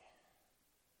pray.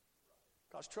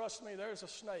 Because trust me, there's a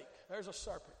snake, there's a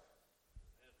serpent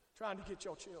trying to get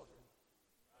your children.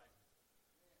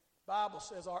 The Bible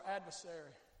says our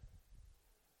adversary,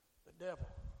 the devil,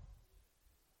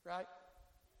 right,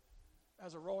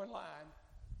 as a roaring lion,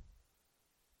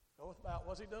 goeth about,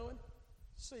 what's he doing?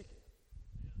 Seeking.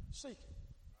 Seeking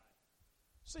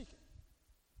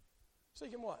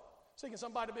what? Seeking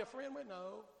somebody to be a friend with?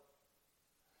 No.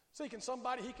 Seeking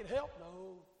somebody he could help?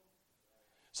 No.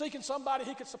 Seeking somebody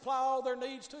he could supply all their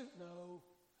needs to? No.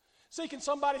 Seeking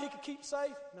somebody he could keep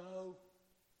safe? No.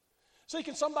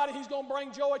 Seeking somebody he's going to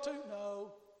bring joy to?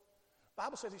 No. The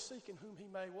Bible says he's seeking whom he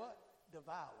may what?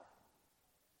 Devour.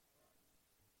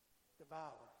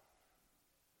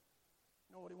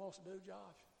 You know what he wants to do,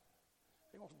 Josh?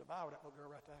 He wants to devour that little girl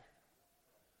right there.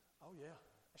 Oh, yeah,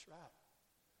 that's right.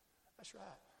 That's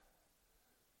right.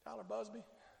 Tyler Busby,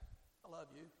 I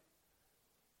love you.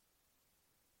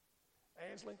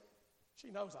 Ansley,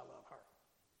 she knows I love her.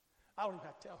 I don't even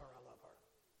have to tell her I love her.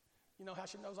 You know how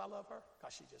she knows I love her?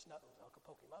 Because she just knows Uncle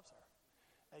Pokey loves her.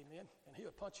 Amen. And he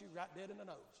would punch you right dead in the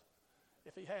nose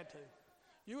if he had to.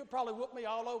 You would probably whoop me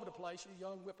all over the place, you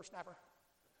young whippersnapper.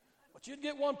 But you'd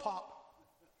get one pop.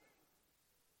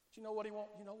 But you know what he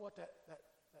wants? You know what that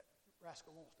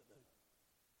rascal wants to do?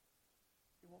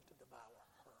 He wants to devour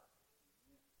her.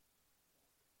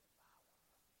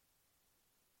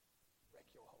 Wreck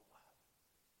your whole life.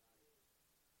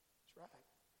 That's right.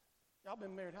 Y'all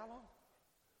been married how long?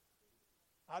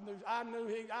 I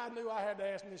knew I had to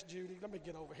ask Miss Judy. Let me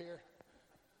get over here.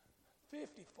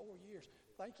 54 years.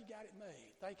 think you got it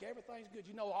made. Think everything's good.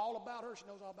 You know all about her. She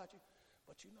knows all about you.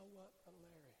 But you know what, Brother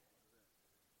Larry?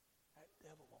 That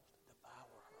devil wants to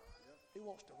devour her. He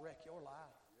wants to wreck your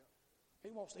life. He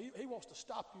wants to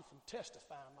stop you from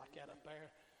testifying like that up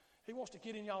there. He wants to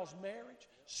get in y'all's marriage,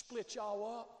 split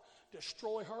y'all up,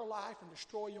 destroy her life and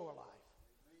destroy your life.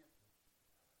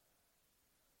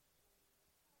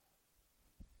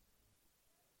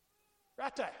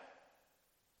 Right there.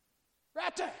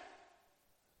 Right there.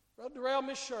 Brother Darrell,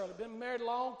 Miss Shirley, been married a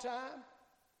long time,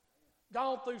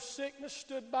 gone through sickness,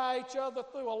 stood by each other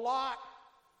through a lot.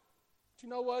 But you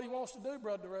know what he wants to do,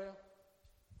 Brother Darrell?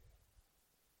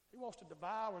 He wants to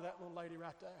devour that little lady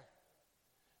right there.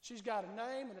 She's got a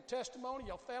name and a testimony.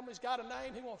 Your family's got a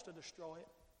name. He wants to destroy it.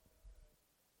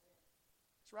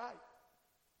 That's right.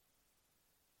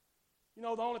 You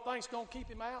know the only thing that's going to keep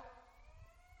him out?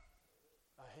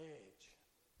 A hedge.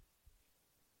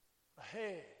 A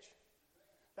hedge.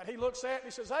 That he looks at and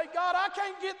he says, hey, God, I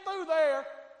can't get through there.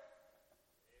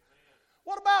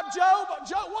 What about Job?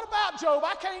 What about Job?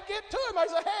 I can't get to him.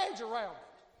 There's a hedge around him.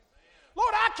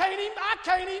 Lord, I can't even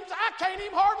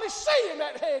hardly see him.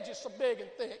 That hedge is so big and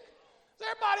thick. Is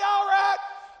everybody all right?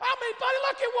 I mean, buddy,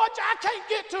 look at what I can't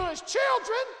get to his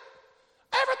children.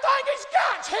 Everything he's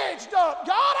got's hedged up.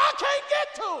 God, I can't get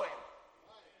to him.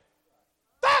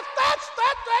 That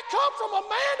comes from a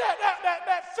man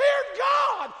that feared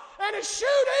God and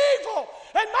eschewed evil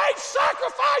and made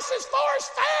sacrifices for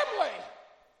his family.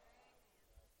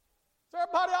 Is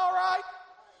everybody all right?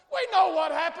 We know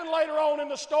what happened later on in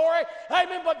the story.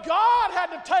 Amen. But God had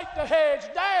to take the hedge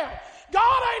down.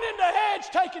 God ain't in the hedge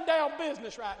taking down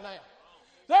business right now.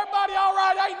 Is everybody all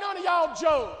right? Ain't none of y'all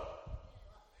Job.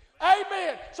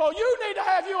 Amen. So you need to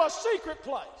have you a secret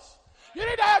place. You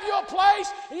need to have you a place,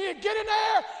 and you get in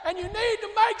there, and you need to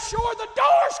make sure the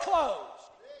door's closed.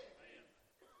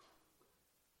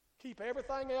 Keep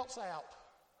everything else out.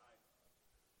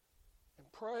 And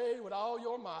pray with all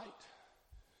your might.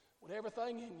 With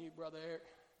everything in you, Brother Eric.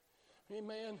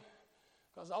 Amen.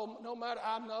 Because no matter,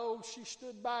 I know she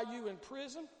stood by you in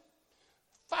prison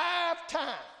 5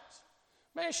 times.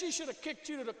 Man, she should have kicked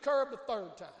you to the curb the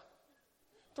 3rd time.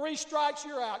 3 strikes,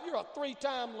 you're out. You're a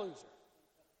 3-time loser.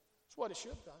 That's what it should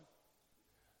have done.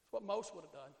 That's what most would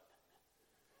have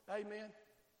done. Amen.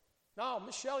 No,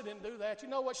 Miss Shelley didn't do that. You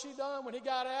know what she done when he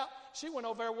got out? She went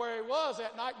over there where he was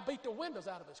that night and beat the windows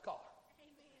out of his car.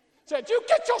 Said, you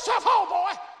get yourself home,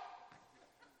 boy.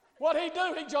 What'd he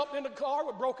do? He jumped in the car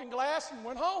with broken glass and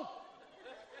went home.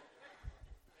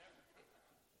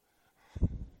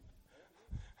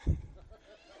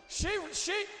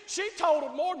 She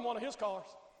totaled more than one of his cars.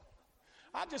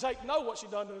 I just hate to know what she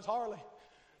done to his Harley.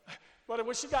 But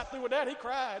when she got through with that, he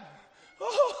cried.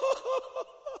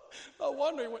 No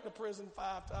wonder he went to prison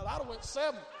 5 times. I'd have went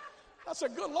 7. I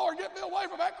said, good Lord, get me away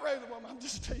from that crazy woman. I'm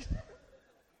just teasing.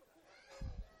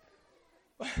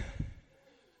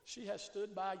 She has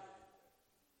stood by you.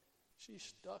 She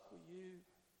stuck with you.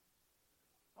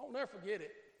 I'll never forget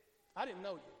it. I didn't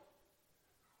know you.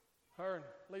 Her and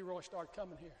Leroy started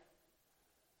coming here.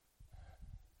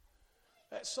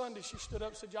 That Sunday she stood up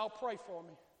and said, y'all pray for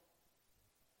me.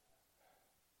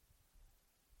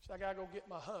 She said, I got to go get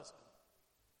my husband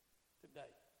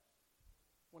today.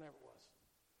 Whenever it was.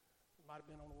 It might have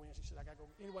been on the Wednesday. She said, I got to go.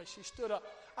 Anyway, she stood up.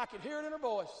 I could hear it in her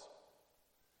voice.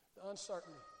 The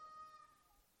uncertainty.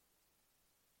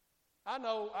 I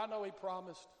know he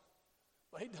promised,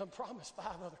 but he done promised 5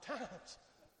 other times.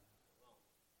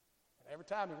 And every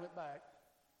time he went back.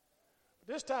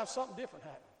 But this time something different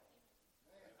happened.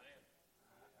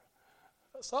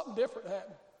 Something different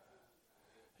happened.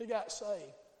 He got saved.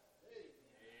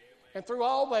 And through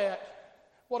all that,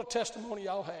 what a testimony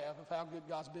y'all have of how good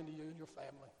God's been to you and your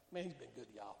family. Man, he's been good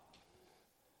to y'all.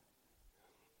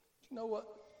 You know what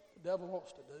the devil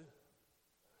wants to do?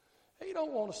 He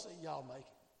don't want to see y'all make it.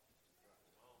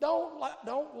 Don't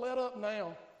let up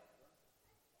now.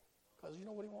 Because you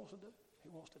know what he wants to do? He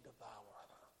wants to devour her.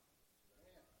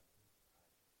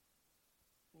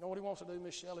 You know what he wants to do,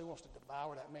 Miss Shelley? He wants to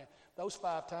devour that man. Those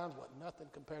 5 times was nothing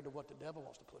compared to what the devil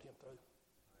wants to put him through.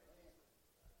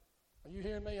 Are you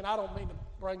hearing me? And I don't mean to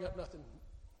bring up nothing.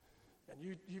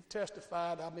 And you've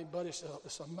testified. I mean, but it's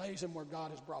amazing where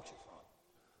God has brought you from.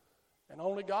 And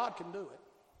only God can do it.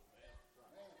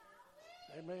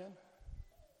 Amen.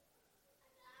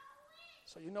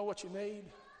 So you know what you need?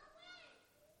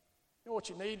 You know what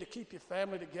you need to keep your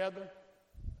family together?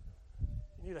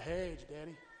 You need a hedge,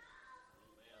 Daddy.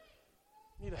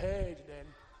 You need a hedge, Daddy.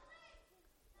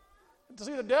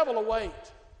 See, the devil will wait.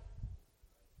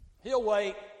 He'll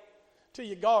wait till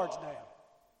your guard's down.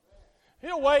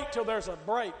 He'll wait till there's a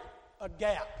break, a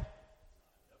gap,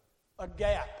 a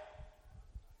gap.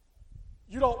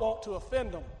 You don't want to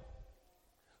offend them,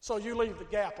 so you leave the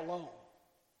gap alone.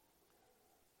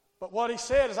 But what he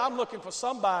said is, I'm looking for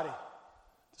somebody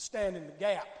to stand in the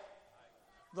gap,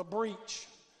 the breach.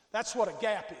 That's what a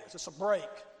gap is. It's a break.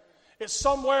 It's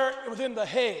somewhere within the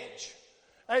hedge,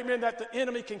 amen, that the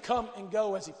enemy can come and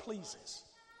go as he pleases.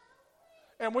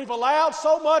 And we've allowed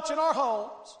so much in our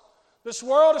homes. This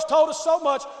world has told us so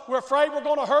much. We're afraid we're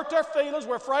going to hurt their feelings.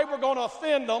 We're afraid we're going to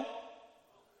offend them.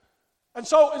 And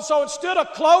so instead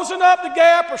of closing up the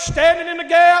gap or standing in the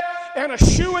gap and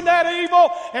eschewing that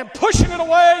evil and pushing it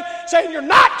away, saying, you're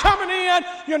not coming in,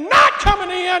 you're not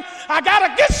coming in, I got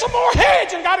to get some more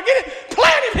hedge and got to get it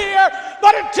planted here,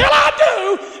 but until I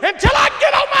do, until I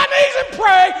get on my knees and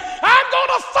pray, I'm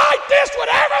going to fight this with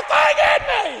everything in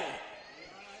me.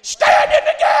 Stand in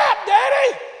the gap,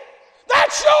 Daddy.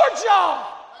 That's your job.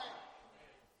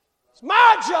 It's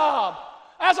my job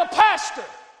as a pastor.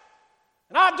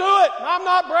 And I do it, and I'm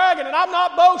not bragging, and I'm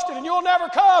not boasting, and you'll never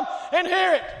come and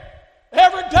hear it.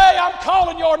 Every day I'm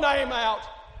calling your name out.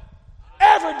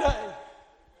 Every day.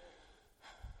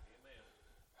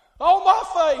 On my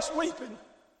face, weeping,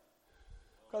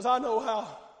 because I know how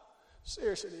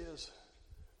serious it is,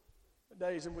 the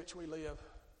days in which we live.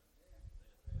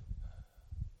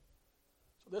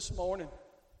 So this morning,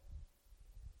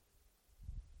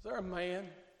 is there a man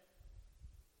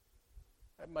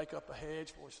that'd make up a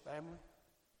hedge for his family?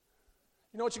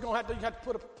 You know what you're going to have to do? You have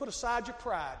to put aside your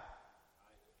pride.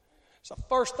 It's the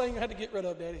first thing you have to get rid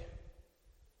of, Daddy,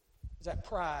 is that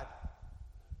pride.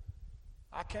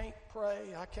 I can't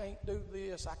pray. I can't do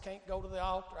this. I can't go to the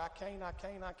altar. I can't.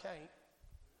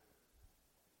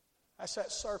 That's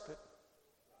that serpent.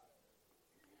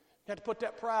 You have to put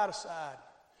that pride aside.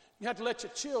 You have to let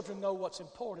your children know what's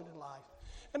important in life.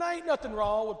 And there ain't nothing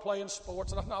wrong with playing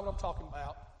sports. That's not what I'm talking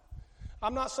about.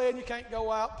 I'm not saying you can't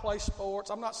go out and play sports.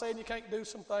 I'm not saying you can't do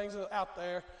some things out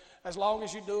there as long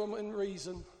as you do them in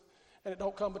reason and it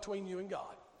don't come between you and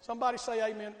God. Somebody say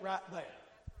amen right there.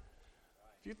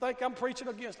 If you think I'm preaching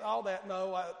against all that,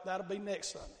 no, that'll be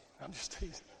next Sunday. I'm just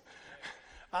teasing.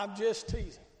 I'm just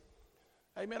teasing.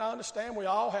 Amen. I understand we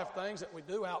all have things that we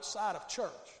do outside of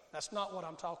church. That's not what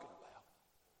I'm talking about.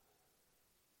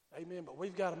 Amen. But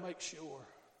we've got to make sure,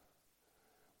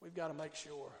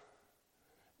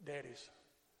 daddies,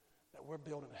 that we're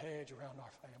building a hedge around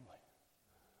our family.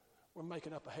 We're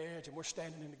making up a hedge and we're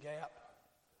standing in the gap.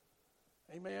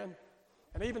 Amen.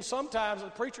 And even sometimes the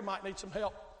preacher might need some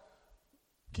help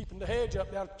keeping the hedge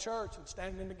up down at the church and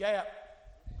standing in the gap.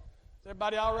 Is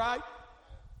everybody all right?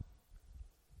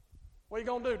 What are you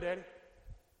going to do, Daddy?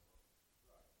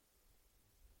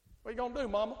 What are you going to do,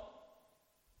 Mama?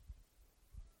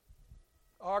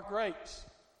 Our grapes,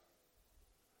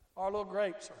 our little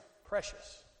grapes are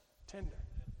precious, tender.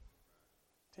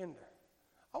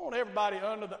 I want everybody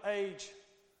under the age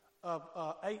of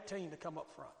 18 to come up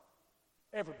front.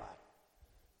 Everybody.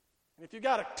 And if you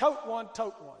got a tote one.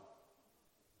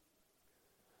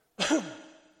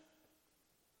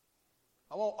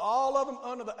 I want all of them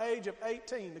under the age of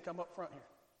 18 to come up front here.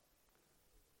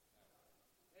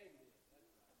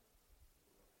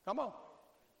 Come on.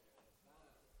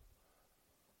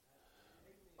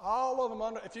 All of them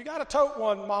under. If you got a tote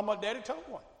one, Mama, Daddy, tote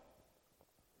one.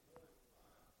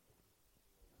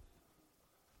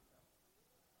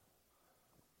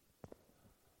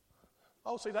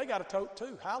 Oh, see, they got a tote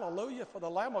too. Hallelujah for the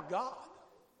Lamb of God.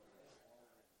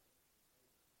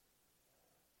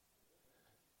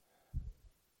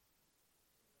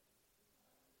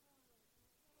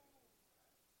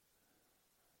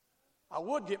 I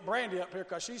would get Brandy up here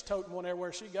because she's toting one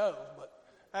everywhere she goes, but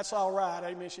that's all right.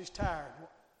 Amen. She's tired.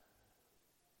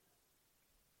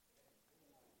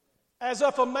 As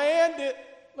if a man did,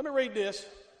 let me read this.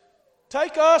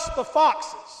 Take us the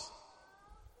foxes,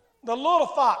 the little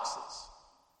foxes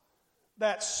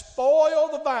that spoil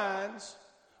the vines,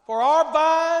 for our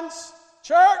vines,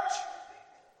 church,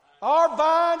 our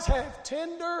vines have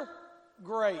tender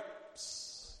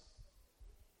grapes.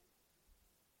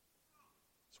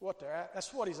 That's what they're at.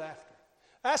 That's what he's after.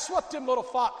 That's what them little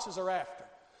foxes are after.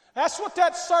 That's what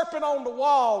that serpent on the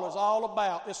wall is all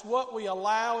about. It's what we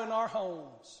allow in our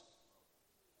homes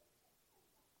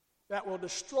that will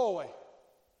destroy,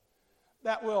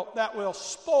 that will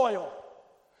spoil,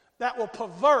 that will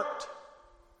pervert,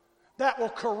 that will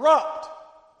corrupt,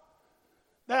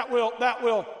 that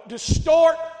will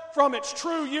distort from its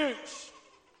true use,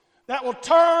 that will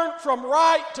turn from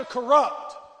right to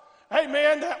corrupt.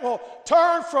 Amen. That will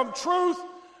turn from truth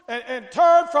and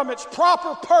turn from its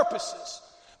proper purposes.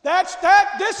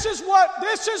 This is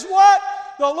what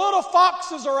the little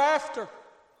foxes are after.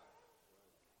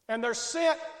 And they're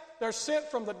sent They're sent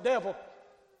from the devil.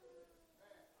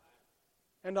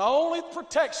 And the only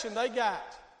protection they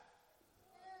got,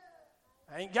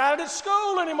 they ain't got it at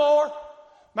school anymore.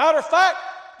 Matter of fact,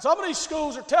 some of these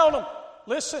schools are telling them,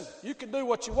 listen, you can do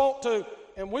what you want to,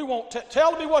 and we won't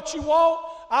tell me what you want,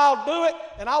 I'll do it,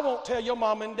 and I won't tell your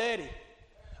mom and daddy.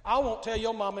 I won't tell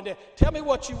your mom and daddy. Tell me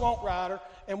what you want, Ryder,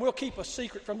 and we'll keep a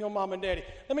secret from your mom and daddy.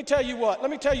 Let me tell you what.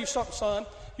 Let me tell you something, son.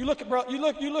 You look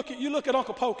at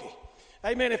Uncle Pokey.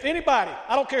 Amen. If anybody,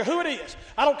 I don't care who it is,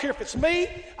 I don't care if it's me,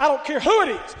 I don't care who it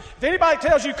is. If anybody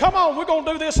tells you, come on, we're going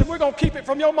to do this and we're going to keep it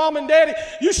from your mom and daddy,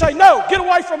 you say, no, get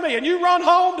away from me. And you run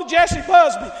home to Jesse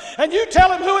Busby and you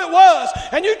tell him who it was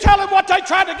and you tell him what they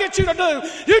tried to get you to do.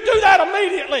 You do that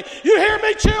immediately. You hear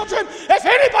me, children? If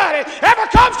anybody ever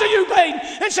comes to you, Baden,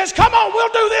 and says, come on,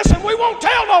 we'll do this and we won't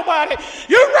tell nobody,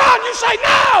 you run. You say,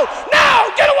 no,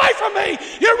 get away from me.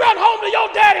 You run home to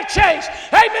your daddy, Chase.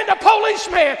 Amen, the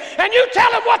policeman. And you tell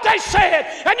them what they said,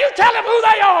 and you tell them who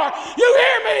they are. You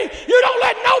hear me? You don't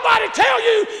let nobody tell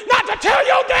you not to tell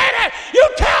your daddy. You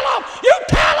tell them,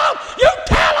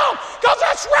 because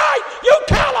that's right. You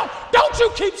tell them. Don't you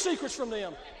keep secrets from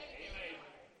them.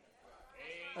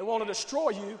 They want to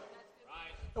destroy you.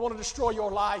 They want to destroy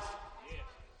your life.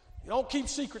 You don't keep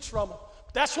secrets from them.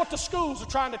 That's what the schools are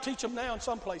trying to teach them now in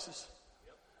some places.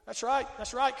 That's right,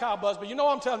 Kyle Busby. You know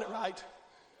I'm telling it right.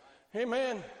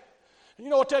 Amen. You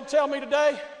know what they'd tell me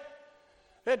today?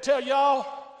 They'd tell y'all,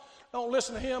 don't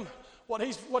listen to him. What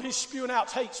he's spewing out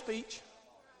is hate speech.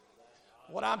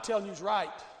 What I'm telling you is right.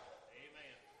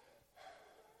 Amen.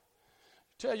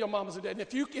 Tell your mamas and daddy.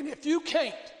 And if you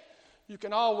can't, you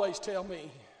can always tell me.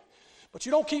 But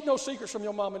you don't keep no secrets from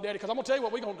your mom and daddy, because I'm going to tell you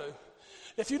what we're going to do.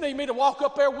 If you need me to walk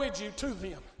up there with you to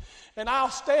them, and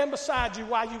I'll stand beside you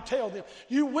while you tell them,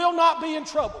 you will not be in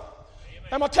trouble.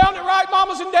 Am I telling it right,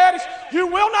 mamas and daddies? You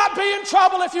will not be in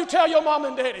trouble if you tell your mom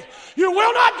and daddy. You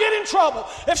will not get in trouble.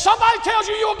 If somebody tells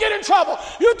you you'll get in trouble,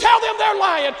 you tell them they're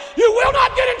lying. You will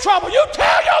not get in trouble. You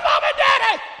tell your mom and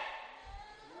daddy.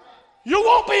 You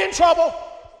won't be in trouble.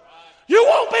 You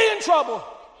won't be in trouble.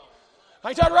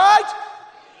 Ain't that right?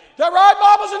 Is that right,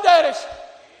 mamas and daddies?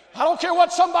 I don't care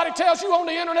what somebody tells you on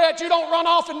the internet. You don't run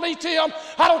off and meet them.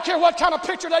 I don't care what kind of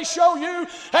picture they show you.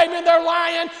 Amen, they're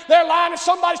lying. They're lying. If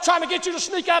somebody's trying to get you to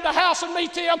sneak out of the house and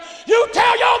meet them, you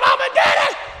tell your mom and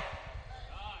daddy.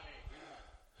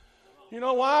 You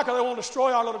know why? Because they want to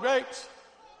destroy our little grapes.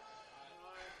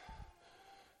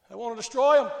 They want to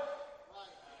destroy them.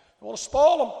 They want to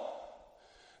spoil them.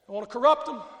 They want to corrupt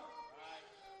them.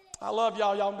 I love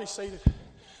y'all. Y'all can be seated.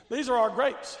 These are our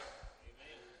grapes.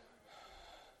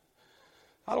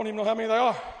 I don't even know how many there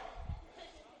are.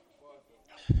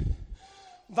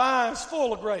 Vines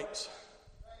full of grapes.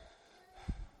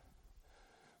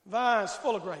 Vines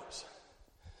full of grapes.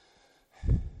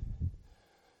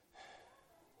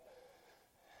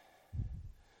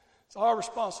 It's our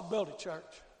responsibility, church.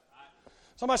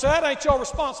 Somebody say, that ain't your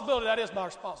responsibility. That is my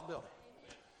responsibility.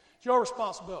 It's your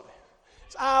responsibility.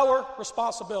 It's our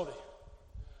responsibility.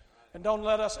 And don't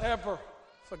let us ever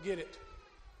forget it.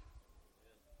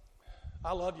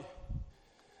 I love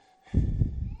you.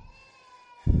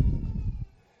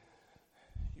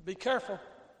 You be careful.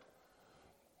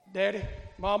 Daddy,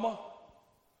 mama,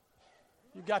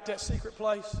 you got that secret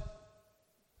place?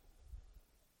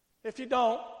 If you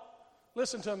don't,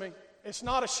 listen to me. It's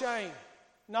not a shame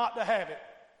not to have it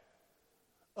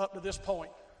up to this point.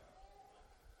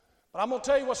 But I'm going to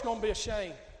tell you what's going to be a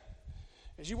shame.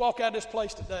 As you walk out of this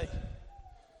place today,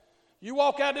 you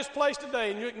walk out of this place today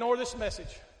and you ignore this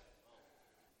message.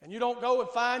 And you don't go and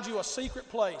find you a secret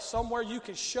place, somewhere you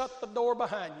can shut the door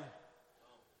behind you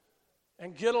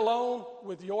and get alone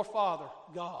with your Father,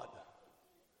 God,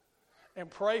 and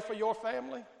pray for your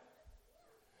family.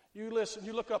 You listen,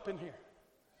 you look up in here.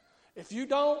 If you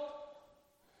don't,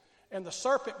 and the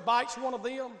serpent bites one of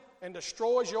them and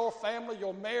destroys your family,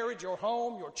 your marriage, your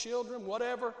home, your children,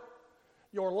 whatever,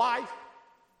 your life,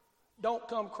 don't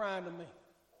come crying to me.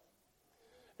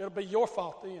 It'll be your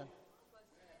fault then.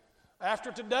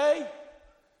 After today,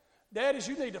 daddies,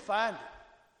 you need to find it.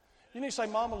 You need to say,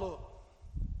 Mama, look.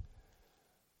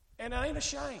 And it ain't a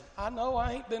shame. I know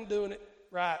I ain't been doing it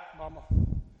right, Mama.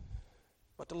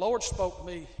 But the Lord spoke to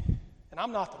me, and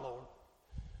I'm not the Lord.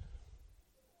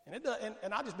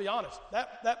 And I'll just be honest,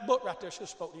 that book right there should have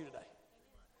spoke to you today.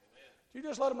 You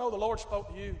just let them know the Lord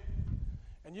spoke to you,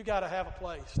 and you got to have a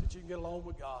place that you can get along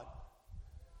with God.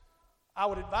 I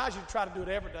would advise you to try to do it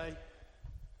every day.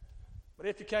 But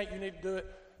if you can't, you need to do it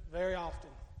very often,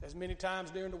 as many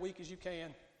times during the week as you can.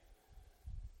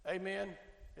 Amen.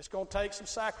 It's going to take some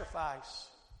sacrifice.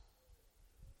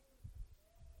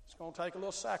 It's going to take a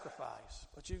little sacrifice,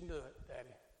 but you can do it,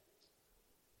 Daddy.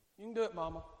 You can do it,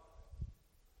 Mama.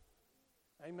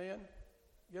 Amen.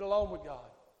 Get alone with God.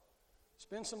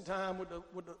 Spend some time with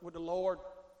the Lord,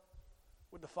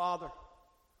 with the Father.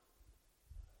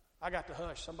 I got to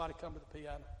hush. Somebody come to the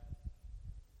piano.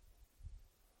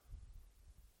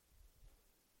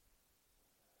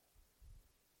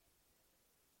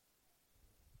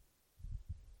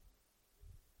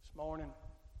 This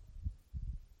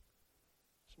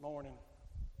morning,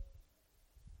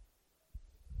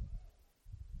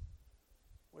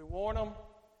 we warn them,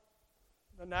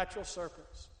 the natural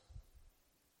serpents.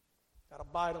 Got to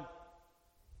bite them.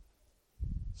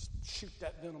 Shoot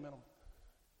that venom in them.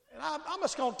 And I'm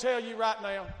just going to tell you right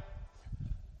now,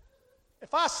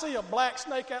 if I see a black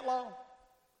snake that long,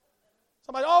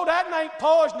 somebody, oh, that ain't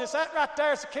poisonous. That right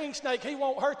there is a king snake. He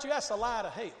won't hurt you. That's a lie to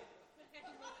hell.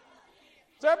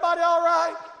 Is everybody all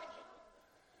right?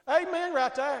 Amen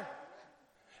right there.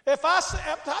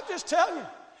 I'm just telling you,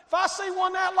 if I see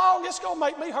one that long, it's going to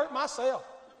make me hurt myself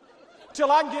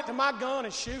till I can get to my gun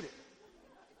and shoot it.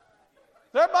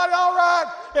 Is everybody all right?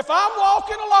 If I'm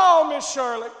walking along, Miss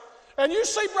Shirley, and you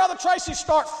see Brother Tracy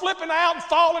start flipping out and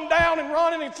falling down and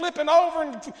running and flipping over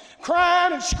and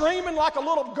crying and screaming like a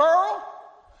little girl,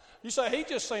 you say, he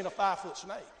just seen a 5-foot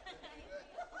snake.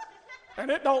 And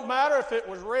it don't matter if it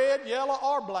was red, yellow,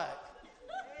 or black.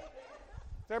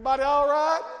 Is everybody all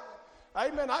right?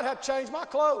 Amen. I'd have to change my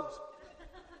clothes.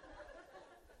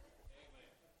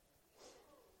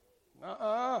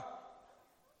 I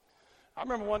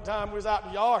remember one time we was out in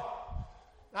the yard.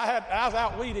 I was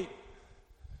out weed eating.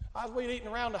 I was weed eating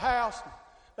around the house.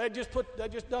 They just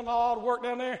done all the work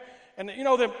down there. And you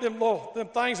know them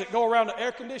things that go around the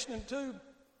air conditioning tube?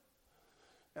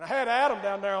 And I had Adam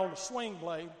down there on the swing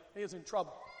blade. He was in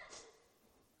trouble.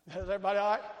 Is everybody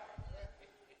all right?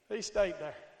 He stayed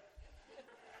there.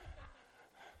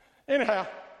 Anyhow,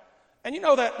 and you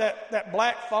know that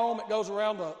black foam that goes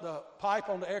around the pipe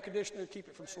on the air conditioner to keep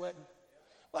it from sweating?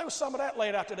 Well, there was some of that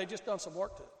laid out there. They just done some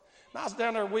work to it. And I was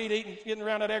down there weed eating, getting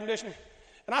around that air conditioner,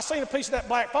 and I seen a piece of that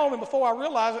black foam, and before I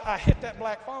realized it, I hit that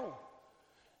black foam.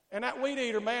 And that weed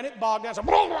eater, man, it bogged down. So,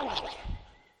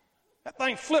 that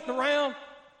thing flipped around,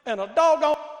 and a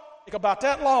doggone about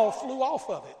that long flew off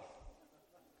of it.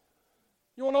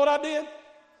 You want to know what I did?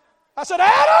 I said,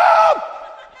 Adam,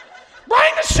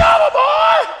 bring the shovel,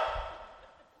 boy.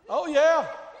 Oh, yeah.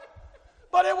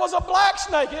 But it was a black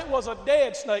snake. It was a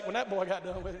dead snake when that boy got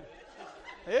done with it.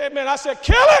 Amen. I said,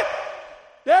 kill it.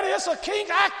 Daddy, it's a king.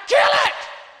 I kill it.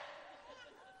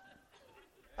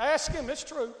 Ask him. It's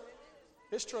true.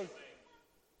 It's true.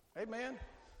 Amen.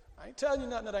 I ain't telling you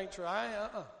nothing that ain't true. I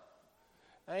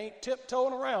ain't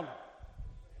tiptoeing around them.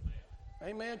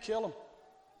 Amen. Kill them.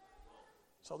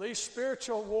 So these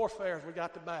spiritual warfares we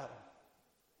got to battle.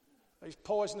 These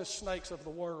poisonous snakes of the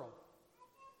world.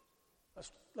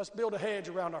 Let's build a hedge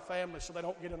around our families so they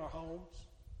don't get in our homes.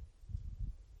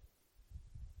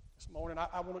 This morning,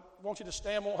 I want you to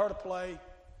stand. I want her to play.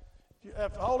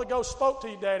 If the Holy Ghost spoke to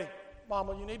you, Daddy,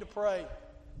 Mama, you need to pray.